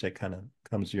passage that kind of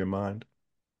comes to your mind?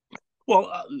 Well,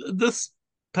 this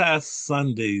past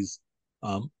Sunday's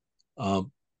um, um,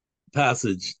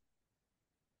 passage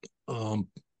um,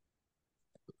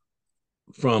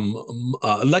 from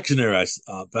lectionary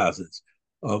passage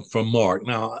from Mark.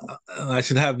 Now, I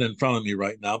should have it in front of me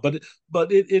right now, but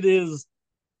it is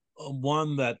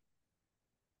one that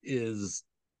is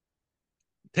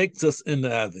takes us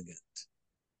into Advent.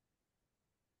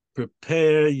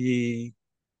 Prepare ye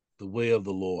the way of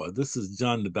the Lord. This is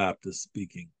John the Baptist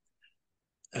speaking.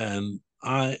 And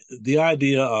the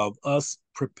idea of us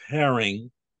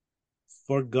preparing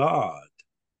for God,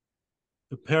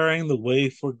 preparing the way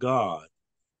for God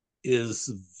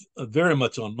is very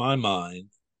much on my mind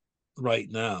right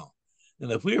now.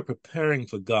 And if we are preparing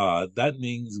for God, that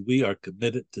means we are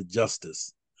committed to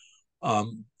justice.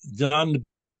 John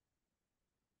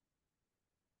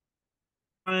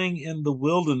crying in the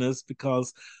wilderness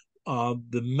because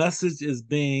the message is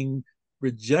being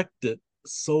rejected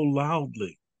so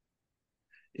loudly.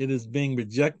 It is being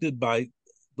rejected by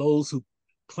those who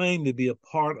claim to be a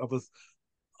part of a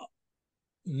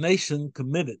nation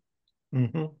committed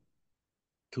Mm-hmm.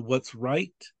 to what's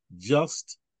right,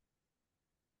 just,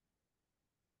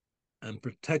 and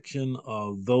protection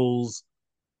of those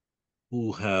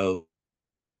who have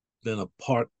been a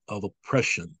part of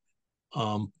oppression.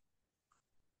 Um,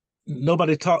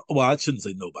 Nobody talk. Well, I shouldn't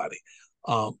say nobody,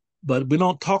 but we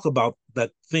don't talk about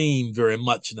that theme very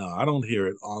much now. I don't hear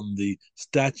it on the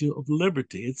Statue of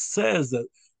Liberty. It says that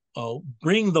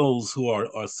bring those who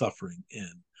are suffering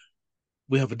in.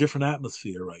 We have a different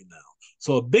atmosphere right now.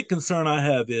 So a big concern I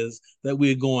have is that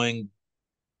we're going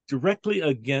directly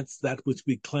against that which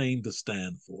we claim to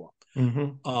stand for.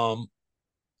 Mm-hmm.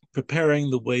 Preparing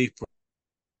the way for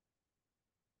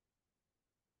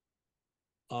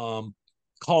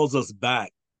calls us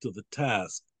back to the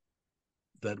task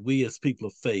that we as people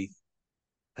of faith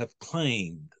have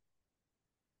claimed,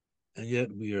 and yet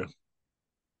we are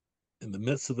in the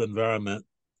midst of an environment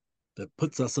that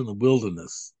puts us in the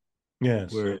wilderness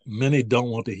Yes. where many don't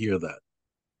want to hear that.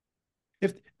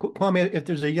 If Kwame, if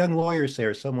there's a young lawyer, say,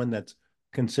 or someone that's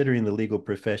considering the legal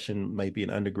profession, maybe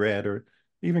an undergrad or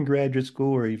even graduate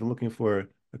school, or even looking for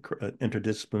a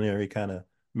interdisciplinary kind of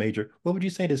major, what would you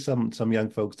say to some young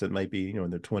folks that might be, in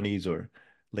their 20s or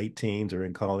late teens or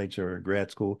in college or grad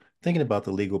school, thinking about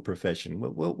the legal profession?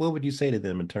 What would you say to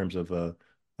them in terms of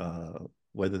uh,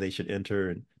 whether they should enter?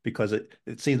 And because it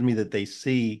seems to me that they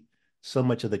see so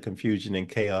much of the confusion and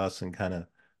chaos and kind of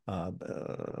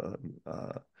uh,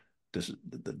 uh,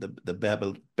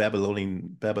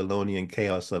 Babylonian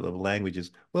chaos of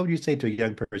languages. What would you say to a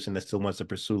young person that still wants to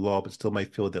pursue law, but still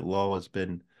might feel that law has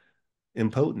been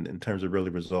impotent in terms of really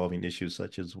resolving issues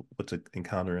such as what's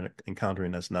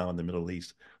encountering us now in the Middle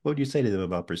East? What would you say to them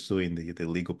about pursuing the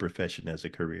legal profession as a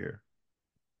career?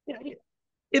 Yeah,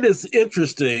 it is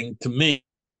interesting to me,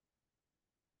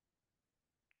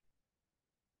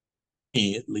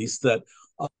 at least, that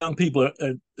young people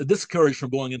are discouraged from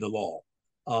going into law.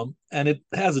 And it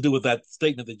has to do with that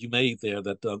statement that you made there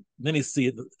that many see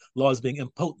it, law as being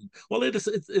impotent. Well, it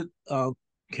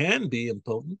can be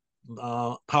impotent,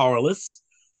 powerless.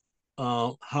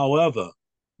 However,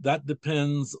 that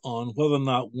depends on whether or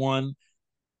not one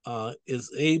is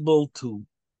able to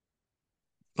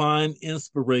find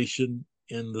inspiration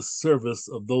in the service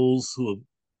of those who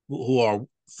are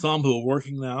some who are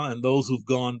working now and those who've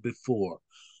gone before.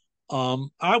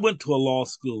 I went to a law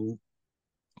school,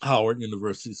 Howard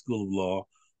University School of Law,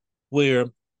 where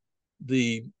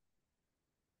the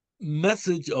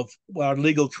message of our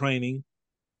legal training,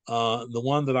 the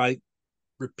one that I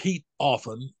repeat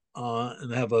often,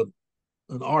 and have an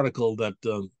article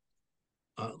that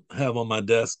I have on my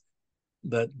desk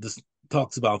that just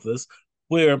talks about this,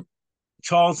 where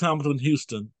Charles Hamilton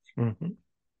Houston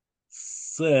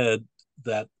said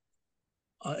that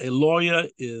a lawyer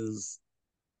is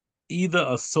either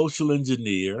a social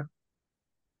engineer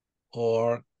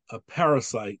or a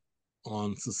parasite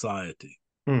on society.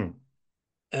 Mm.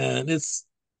 And it's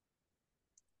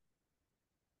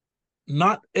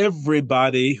not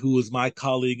everybody who is my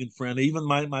colleague and friend, even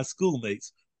my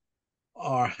schoolmates,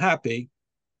 are happy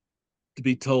to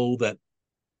be told that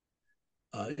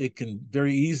it can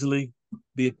very easily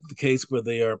be the case where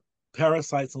they are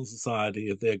parasites on society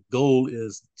if their goal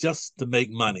is just to make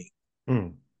money.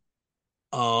 Mm.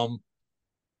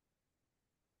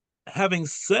 Having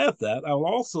said that, I will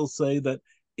also say that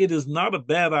it is not a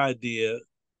bad idea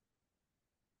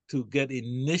to get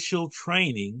initial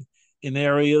training in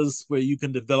areas where you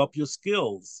can develop your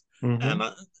skills. Mm-hmm.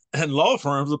 And law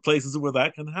firms are places where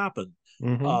that can happen.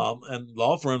 Mm-hmm. And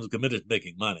law firms are committed to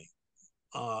making money.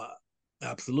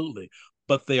 Absolutely.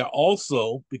 But they are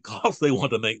also, because they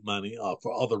want to make money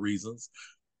for other reasons,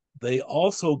 they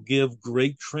also give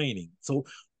great training.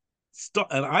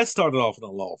 And I started off in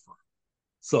a law firm.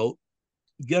 So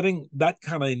getting that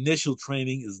kind of initial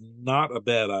training is not a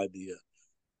bad idea.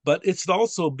 But it should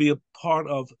also be a part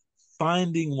of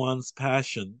finding one's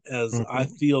passion, as I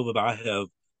feel that I have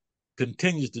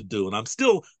continued to do. And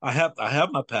I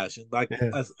have my passion, but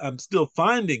I'm still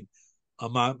finding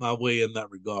my way in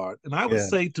that regard. And I would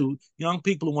say to young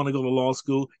people who want to go to law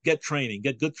school, get training,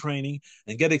 get good training,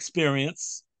 and get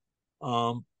experience,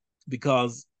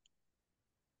 because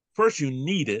first you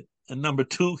need it, and number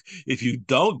two, if you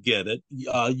don't get it,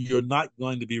 you're not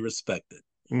going to be respected.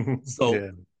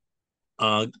 So,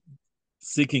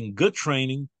 seeking good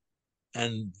training,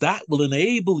 and that will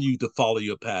enable you to follow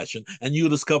your passion, and you'll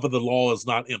discover the law is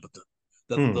not impotent.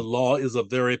 That the law is a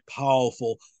very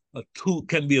powerful tool,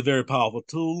 can be a very powerful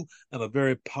tool and a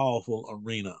very powerful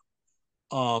arena.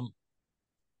 I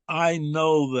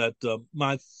know that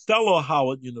my fellow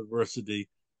Howard University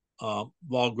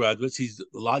law graduates, he's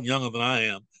a lot younger than I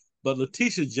am, but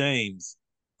Letitia James,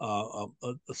 a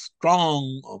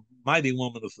strong, mighty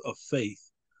woman of faith,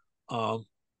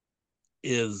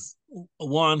 is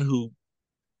one who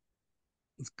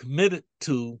is committed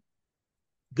to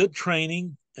good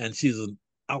training, and she's an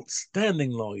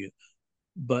outstanding lawyer,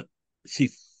 but she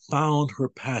found her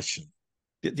passion.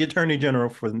 The Attorney General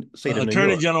for the state of New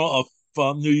Attorney York. General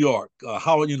of New York,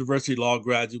 Howard University law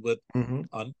graduate,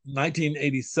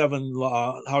 1987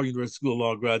 Howard University School of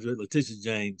Law graduate, Letitia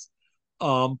James.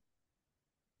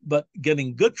 But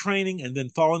getting good training and then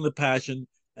following the passion,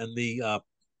 and the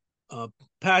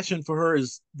passion for her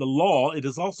is the law. It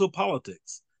is also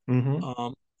politics.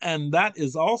 And that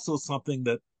is also something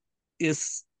that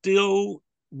is still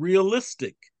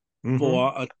realistic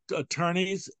for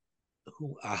attorneys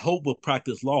who I hope will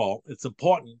practice law. It's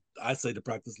important, I say, to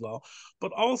practice law,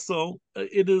 but also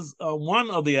it is one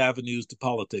of the avenues to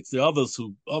politics. There are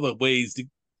other ways to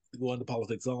go into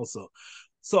politics also.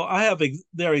 So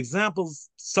there are examples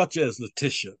such as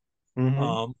Letitia,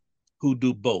 who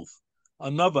do both.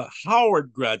 Another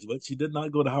Howard graduate, she did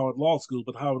not go to Howard Law School,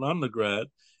 but Howard undergrad,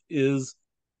 is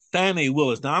Fannie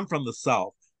Willis. Now, I'm from the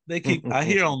South. I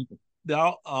hear on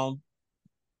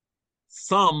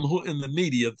some who in the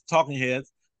media, talking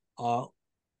heads,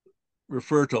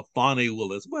 refer to Fannie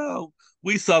Willis. Well,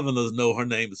 we Southerners know her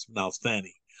name is pronounced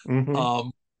Fannie.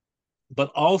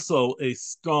 But also a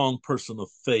strong person of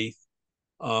faith,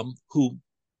 who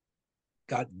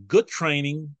got good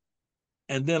training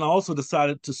and then also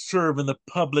decided to serve in the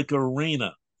public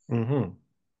arena.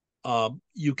 Mm-hmm.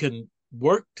 You can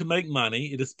work to make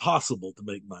money. It is possible to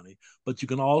make money, but you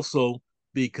can also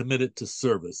be committed to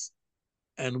service.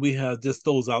 And we have just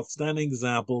those outstanding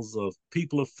examples of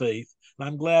people of faith. And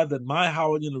I'm glad that my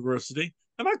Howard University,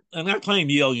 and I claim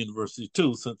Yale University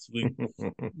too, since we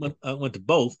went to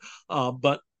both,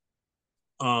 but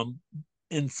um,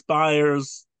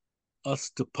 inspires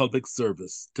us to public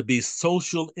service, to be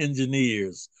social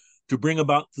engineers, to bring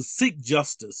about, to seek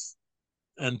justice,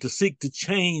 and to seek to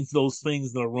change those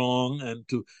things that are wrong and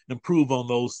to improve on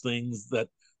those things that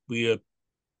we are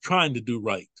trying to do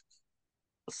right.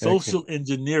 Social Excellent.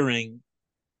 engineering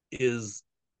is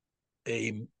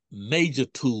a major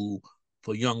tool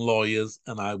for young lawyers,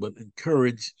 and I would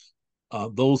encourage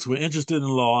those who are interested in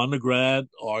law, undergrad,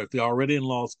 or if they're already in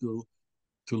law school,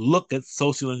 to look at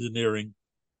social engineering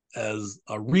as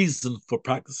a reason for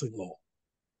practicing law.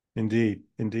 Indeed,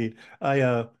 indeed.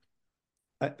 The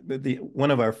one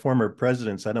of our former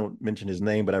presidents, I don't mention his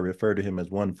name, but I refer to him as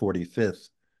 145th,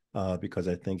 because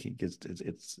I think he gets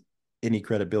it's any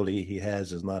credibility he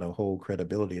has is not a whole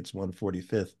credibility. It's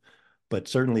 145th, but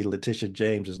certainly Letitia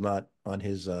James is not on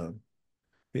his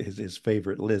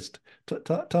favorite list.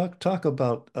 Talk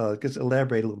about just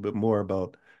elaborate a little bit more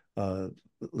about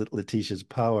Letitia's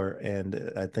power,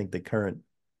 and I think the current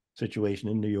situation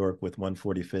in New York with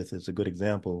 145th is a good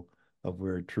example of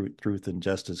where truth and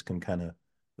justice can kind of,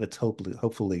 let's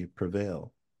hopefully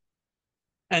prevail.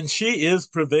 And she is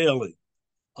prevailing.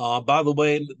 By the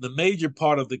way, the major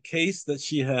part of the case that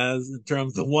she has in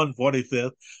terms of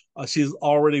 145th, she's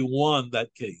already won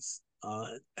that case.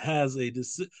 Has a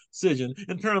decision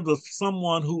in terms of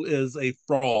someone who is a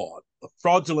fraud, a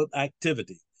fraudulent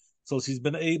activity. So she's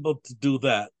been able to do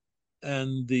that.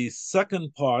 And the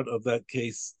second part of that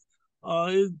case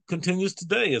it continues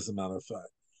today, as a matter of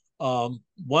fact.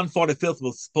 145th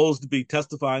was supposed to be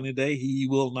testifying today. He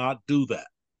will not do that.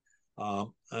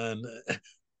 And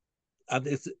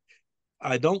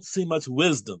I don't see much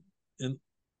wisdom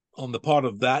on the part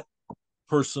of that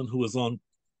person who is on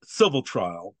civil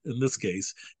trial. In this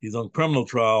case, he's on criminal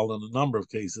trial in a number of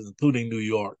cases, including New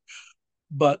York.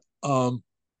 But the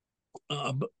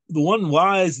one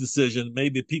wise decision,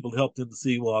 maybe people helped him to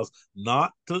see, was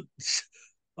not to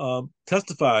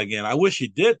testify again. I wish he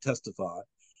did testify,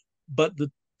 but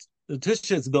the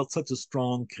Letitia has built such a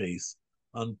strong case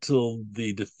until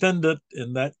the defendant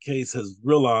in that case has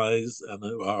realized, and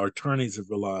our attorneys have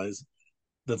realized,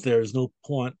 that there is no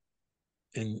point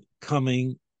in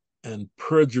coming and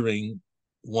perjuring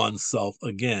oneself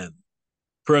again.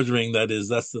 Perjuring, that is,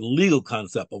 that's the legal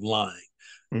concept of lying.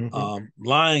 Mm-hmm.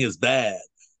 Lying is bad,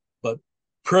 but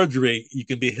perjury, you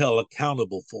can be held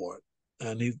accountable for it.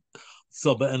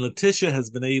 And Letitia has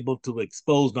been able to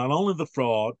expose not only the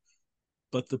fraud,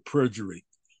 but the perjury.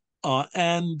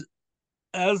 And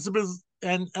as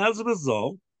a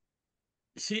result,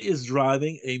 she is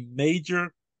driving a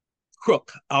major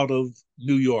crook out of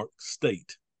New York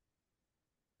State.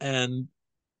 And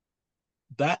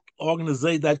that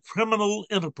organization, that criminal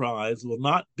enterprise, will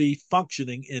not be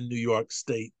functioning in New York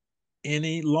State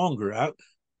any longer,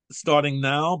 starting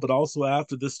now, but also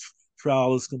after this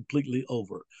trial is completely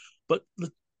over. But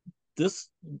this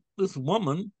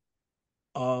woman,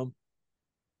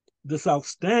 this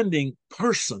outstanding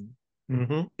person,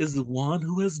 Mm-hmm. is the one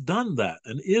who has done that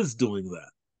and is doing that.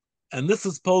 And this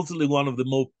is supposedly one of the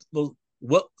most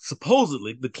well,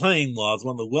 supposedly the claim was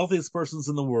one of the wealthiest persons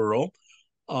in the world.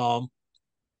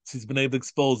 She's been able to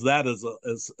expose that as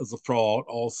a fraud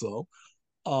also.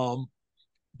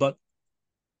 But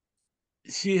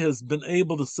she has been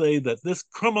able to say that this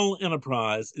criminal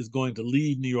enterprise is going to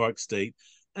leave New York State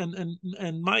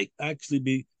and might actually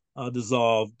be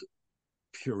dissolved,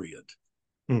 period.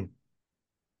 Mm.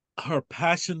 Her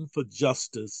passion for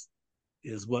justice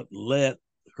is what led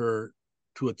her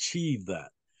to achieve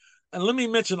that. And let me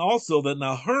mention also that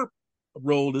now her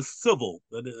role is civil,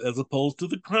 as opposed to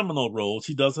the criminal role.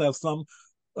 She does have some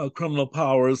criminal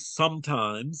powers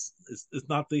sometimes. It's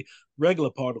not the regular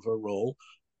part of her role.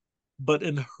 But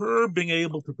in her being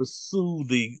able to pursue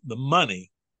the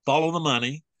money, follow the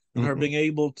money, and her Mm-hmm. being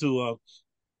able to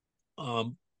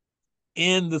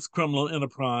end this criminal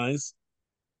enterprise,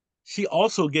 she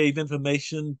also gave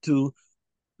information to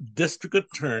District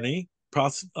Attorney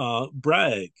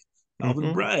Bragg, Alvin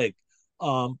Mm-hmm. Bragg,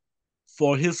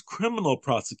 for his criminal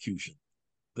prosecution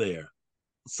there.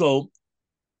 So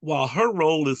while her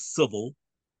role is civil,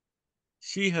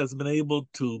 she has been able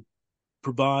to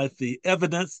provide the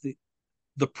evidence,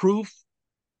 the proof,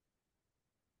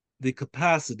 the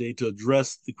capacity to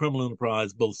address the criminal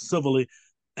enterprise both civilly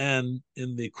and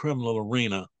in the criminal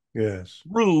arena. Yes.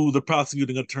 through the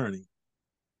prosecuting attorney.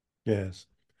 Yes.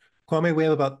 Kwame, we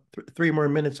have about 3 more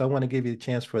minutes. I want to give you a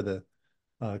chance for the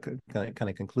kind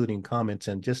of concluding comments,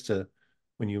 and just to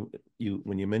when you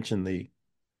mentioned the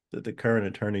current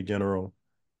Attorney General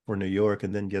for New York,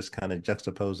 and then just kind of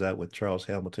juxtapose that with Charles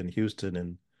Hamilton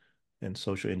Houston and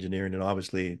social engineering, and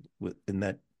obviously within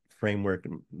that framework,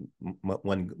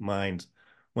 one's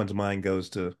mind goes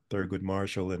to Thurgood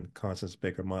Marshall and Constance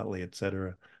Baker Motley, et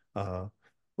cetera.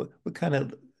 What kind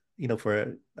of,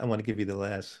 for I want to give you the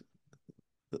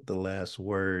last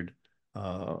word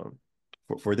uh,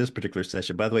 for this particular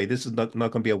session. By the way, this is not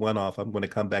going to be a one-off. I'm going to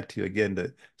come back to you again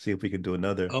to see if we can do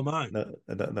Oh my!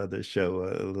 another show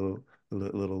a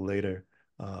little later,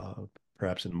 uh,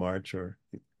 perhaps in March or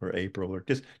April, or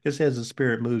just as the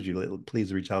spirit moves you.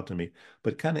 Please reach out to me.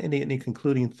 But kind of any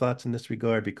concluding thoughts in this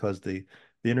regard, because the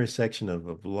intersection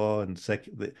of law and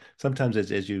sometimes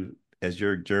as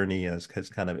your journey has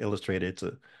kind of illustrated,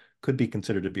 could be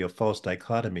considered to be a false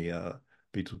dichotomy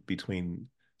between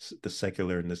the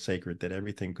secular and the sacred, that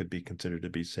everything could be considered to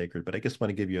be sacred. But I just want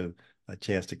to give you a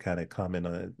chance to kind of comment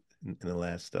on it in the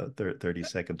last 30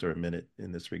 seconds or a minute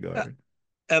in this regard.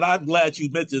 And I'm glad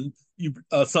you mentioned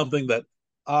something that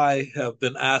I have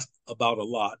been asked about a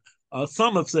lot.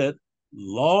 Some have said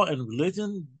law and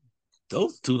religion,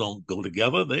 those two don't go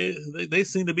together. They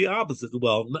seem to be opposites.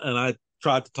 Well, and I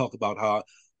tried to talk about how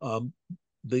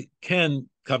they can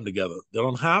come together. They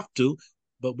don't have to,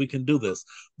 but we can do this.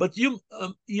 But you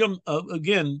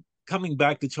again, coming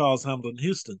back to Charles Hamilton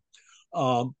Houston,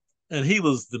 and he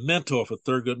was the mentor for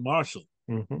Thurgood Marshall,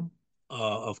 Mm-hmm.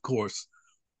 of course.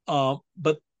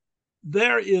 But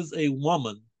there is a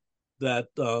woman that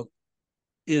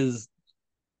is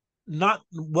not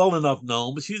well enough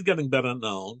known, but she's getting better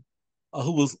known,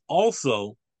 who was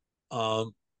also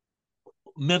um,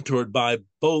 mentored by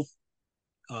both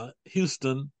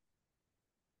Houston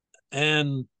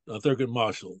and Thurgood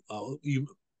Marshall.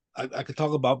 I could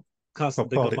talk about Oh, Constance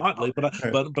Baker Paulie, Motley, but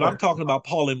I'm sure. talking about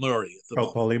Pauli Murray at the Oh,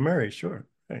 moment. Paulie Murray, sure.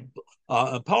 Right.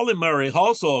 And Pauli Murray,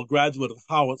 also a graduate of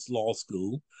Howard's Law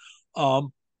School,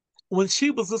 um, when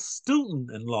she was a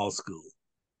student in law school,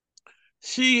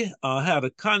 she had a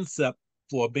concept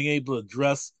for being able to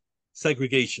address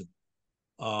segregation.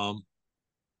 Um,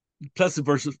 Plessy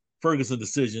versus Ferguson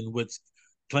decision, which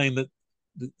claimed that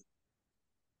the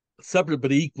separate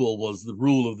but equal was the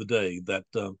rule of the day, that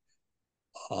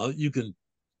you can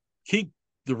keep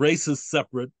the races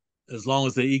separate as long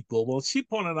as they're equal. Well, she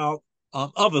pointed out,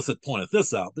 others had pointed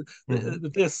this out, but Mm-hmm.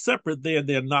 if they're separate,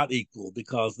 they're not equal,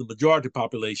 because the majority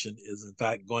population is in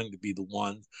fact going to be the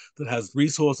one that has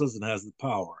resources and has the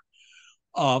power.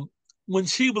 Um, when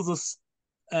she was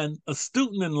a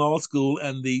student in law school,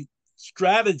 and the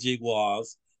strategy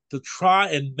was to try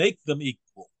and make them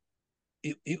equal.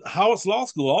 Howard's Law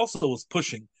School also was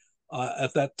pushing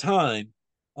at that time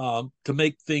to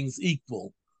make things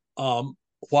equal,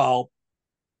 while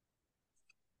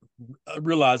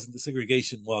realizing that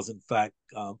segregation was, in fact,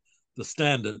 the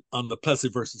standard under Plessy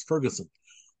versus Ferguson.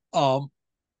 Um,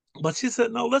 but she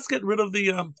said, no, let's get rid of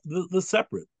the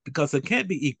separate, because it can't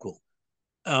be equal.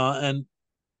 And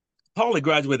Pauli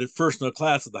graduated first in her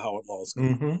class at the Howard Law School,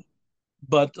 Mm-hmm.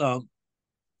 but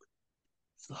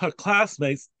her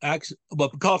classmates actually,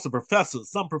 but because the professors,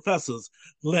 some professors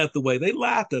led the way. They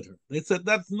laughed at her. They said,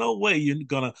 "That's no way you're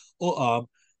gonna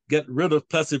get rid of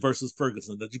Plessy versus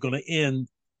Ferguson. That you're gonna end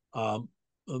um,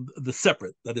 the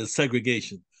separate, that is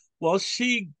segregation." Well,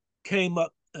 she came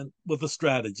up with a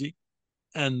strategy,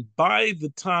 and by the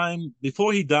time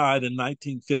before he died in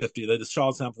 1950, that is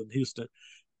Charles Hamilton Houston,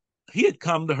 he had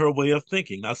come to her way of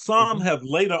thinking. Now, some Mm-hmm. have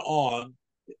later on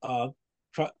uh,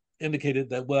 indicated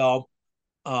that, well,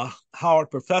 Howard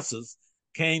professors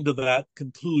came to that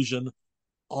conclusion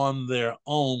on their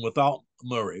own without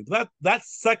Murray.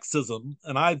 That's sexism,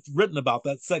 and I've written about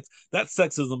that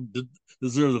sexism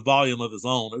deserves a volume of its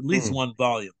own, at least one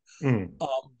volume. Mm-hmm.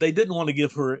 They didn't want to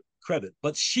give her credit,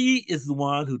 but she is the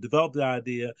one who developed the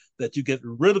idea that you get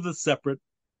rid of the separate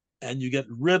and you get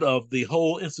rid of the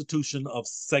whole institution of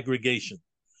segregation.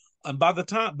 And by the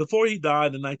time before he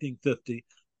died in 1950,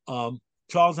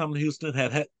 Charles Hamilton Houston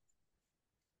had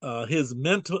his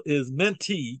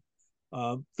mentee,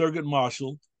 Thurgood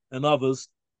Marshall, and others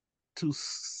to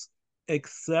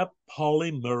accept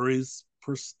Pauli Murray's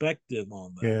perspective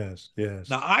on that. Yes, yes.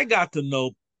 Now,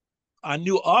 I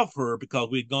knew of her because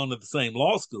we'd gone to the same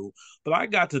law school, but I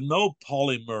got to know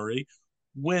Pauli Murray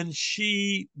when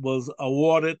she was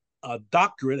awarded a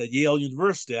doctorate at Yale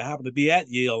University. I happened to be at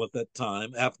Yale at that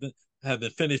time, after having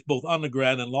finished both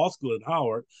undergrad and law school at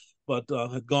Howard, but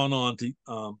had gone on to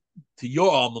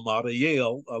your alma mater,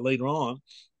 Yale, later on.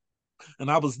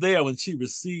 And I was there when she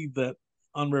received that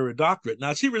honorary doctorate.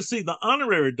 Now, she received the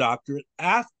honorary doctorate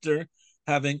after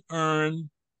having earned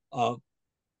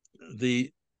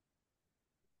the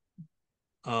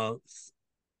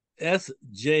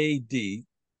SJD,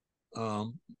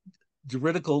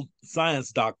 juridical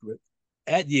science doctorate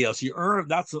at Yale.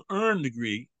 That's an earned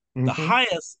degree, the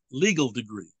highest legal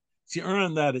degree. She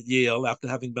earned that at Yale after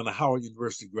having been a Howard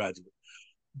University graduate.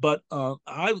 But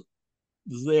I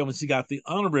was there when she got the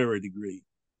honorary degree,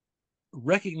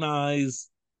 recognized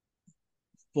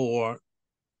for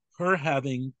her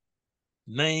having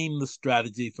named the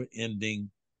strategy for ending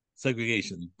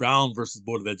segregation, Brown versus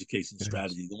Board of Education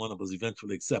strategy, the one that was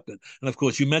eventually accepted. And of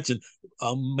course, you mentioned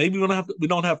maybe we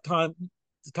don't have time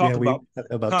to talk about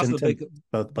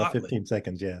 15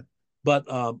 seconds, yeah. But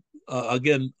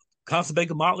again, Constance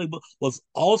Baker Motley was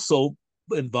also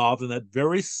involved in that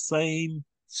very same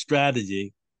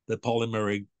strategy that Pauli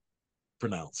Murray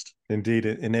pronounced. Indeed,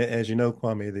 and as you know,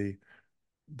 Kwame,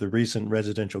 the recent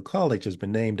residential college has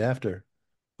been named after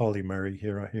Pauli Murray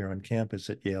here on campus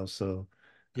at Yale. So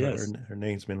yes, her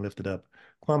name's been lifted up.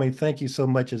 Kwame, thank you so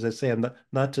much. As I say, I'm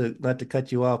not to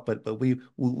cut you off, but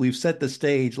we've set the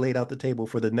stage, laid out the table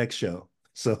for the next show.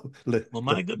 So well,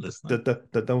 my goodness,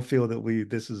 don't feel that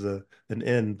this is an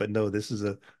end, but no, this is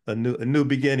a new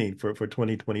beginning for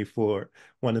 2024.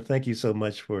 Want to thank you so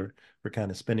much for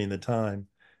kind of spending the time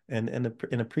and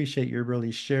appreciate your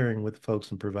really sharing with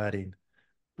folks and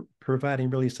providing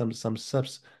really some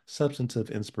substantive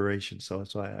inspiration. So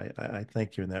I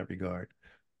thank you in that regard.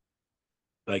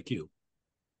 Thank you.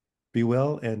 Be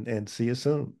well and see you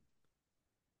soon.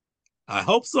 I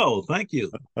hope so. Thank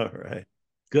you. All right.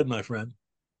 Good, my friend.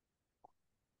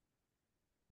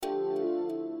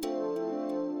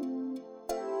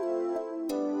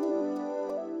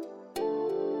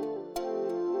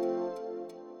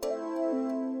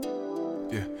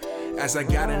 As I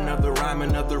got another rhyme,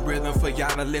 another rhythm for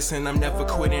y'all to listen. I'm never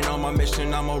quitting on my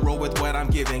mission. I'ma roll with what I'm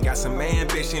giving. Got some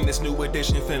ambition, this new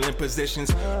edition, filling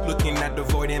positions. Looking at the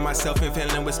void in myself and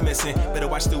feeling what's missing. Better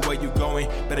watch the way you going,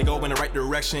 better go in the right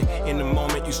direction. In the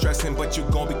moment you stressing, but you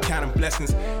gon' be counting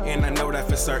blessings. And I know that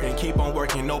for certain. Keep on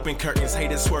working, open curtains,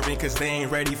 haters swerving, cause they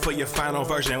ain't ready for your final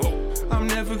version. Whoa. I'm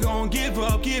never gonna give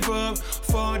up.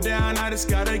 Fall down, I just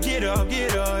gotta get up,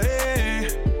 yeah.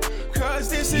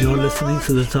 You're listening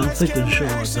to the Tom Ficklin Show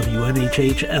on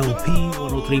WNHH LP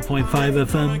 103.5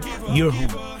 FM, your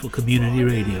home for community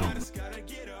radio.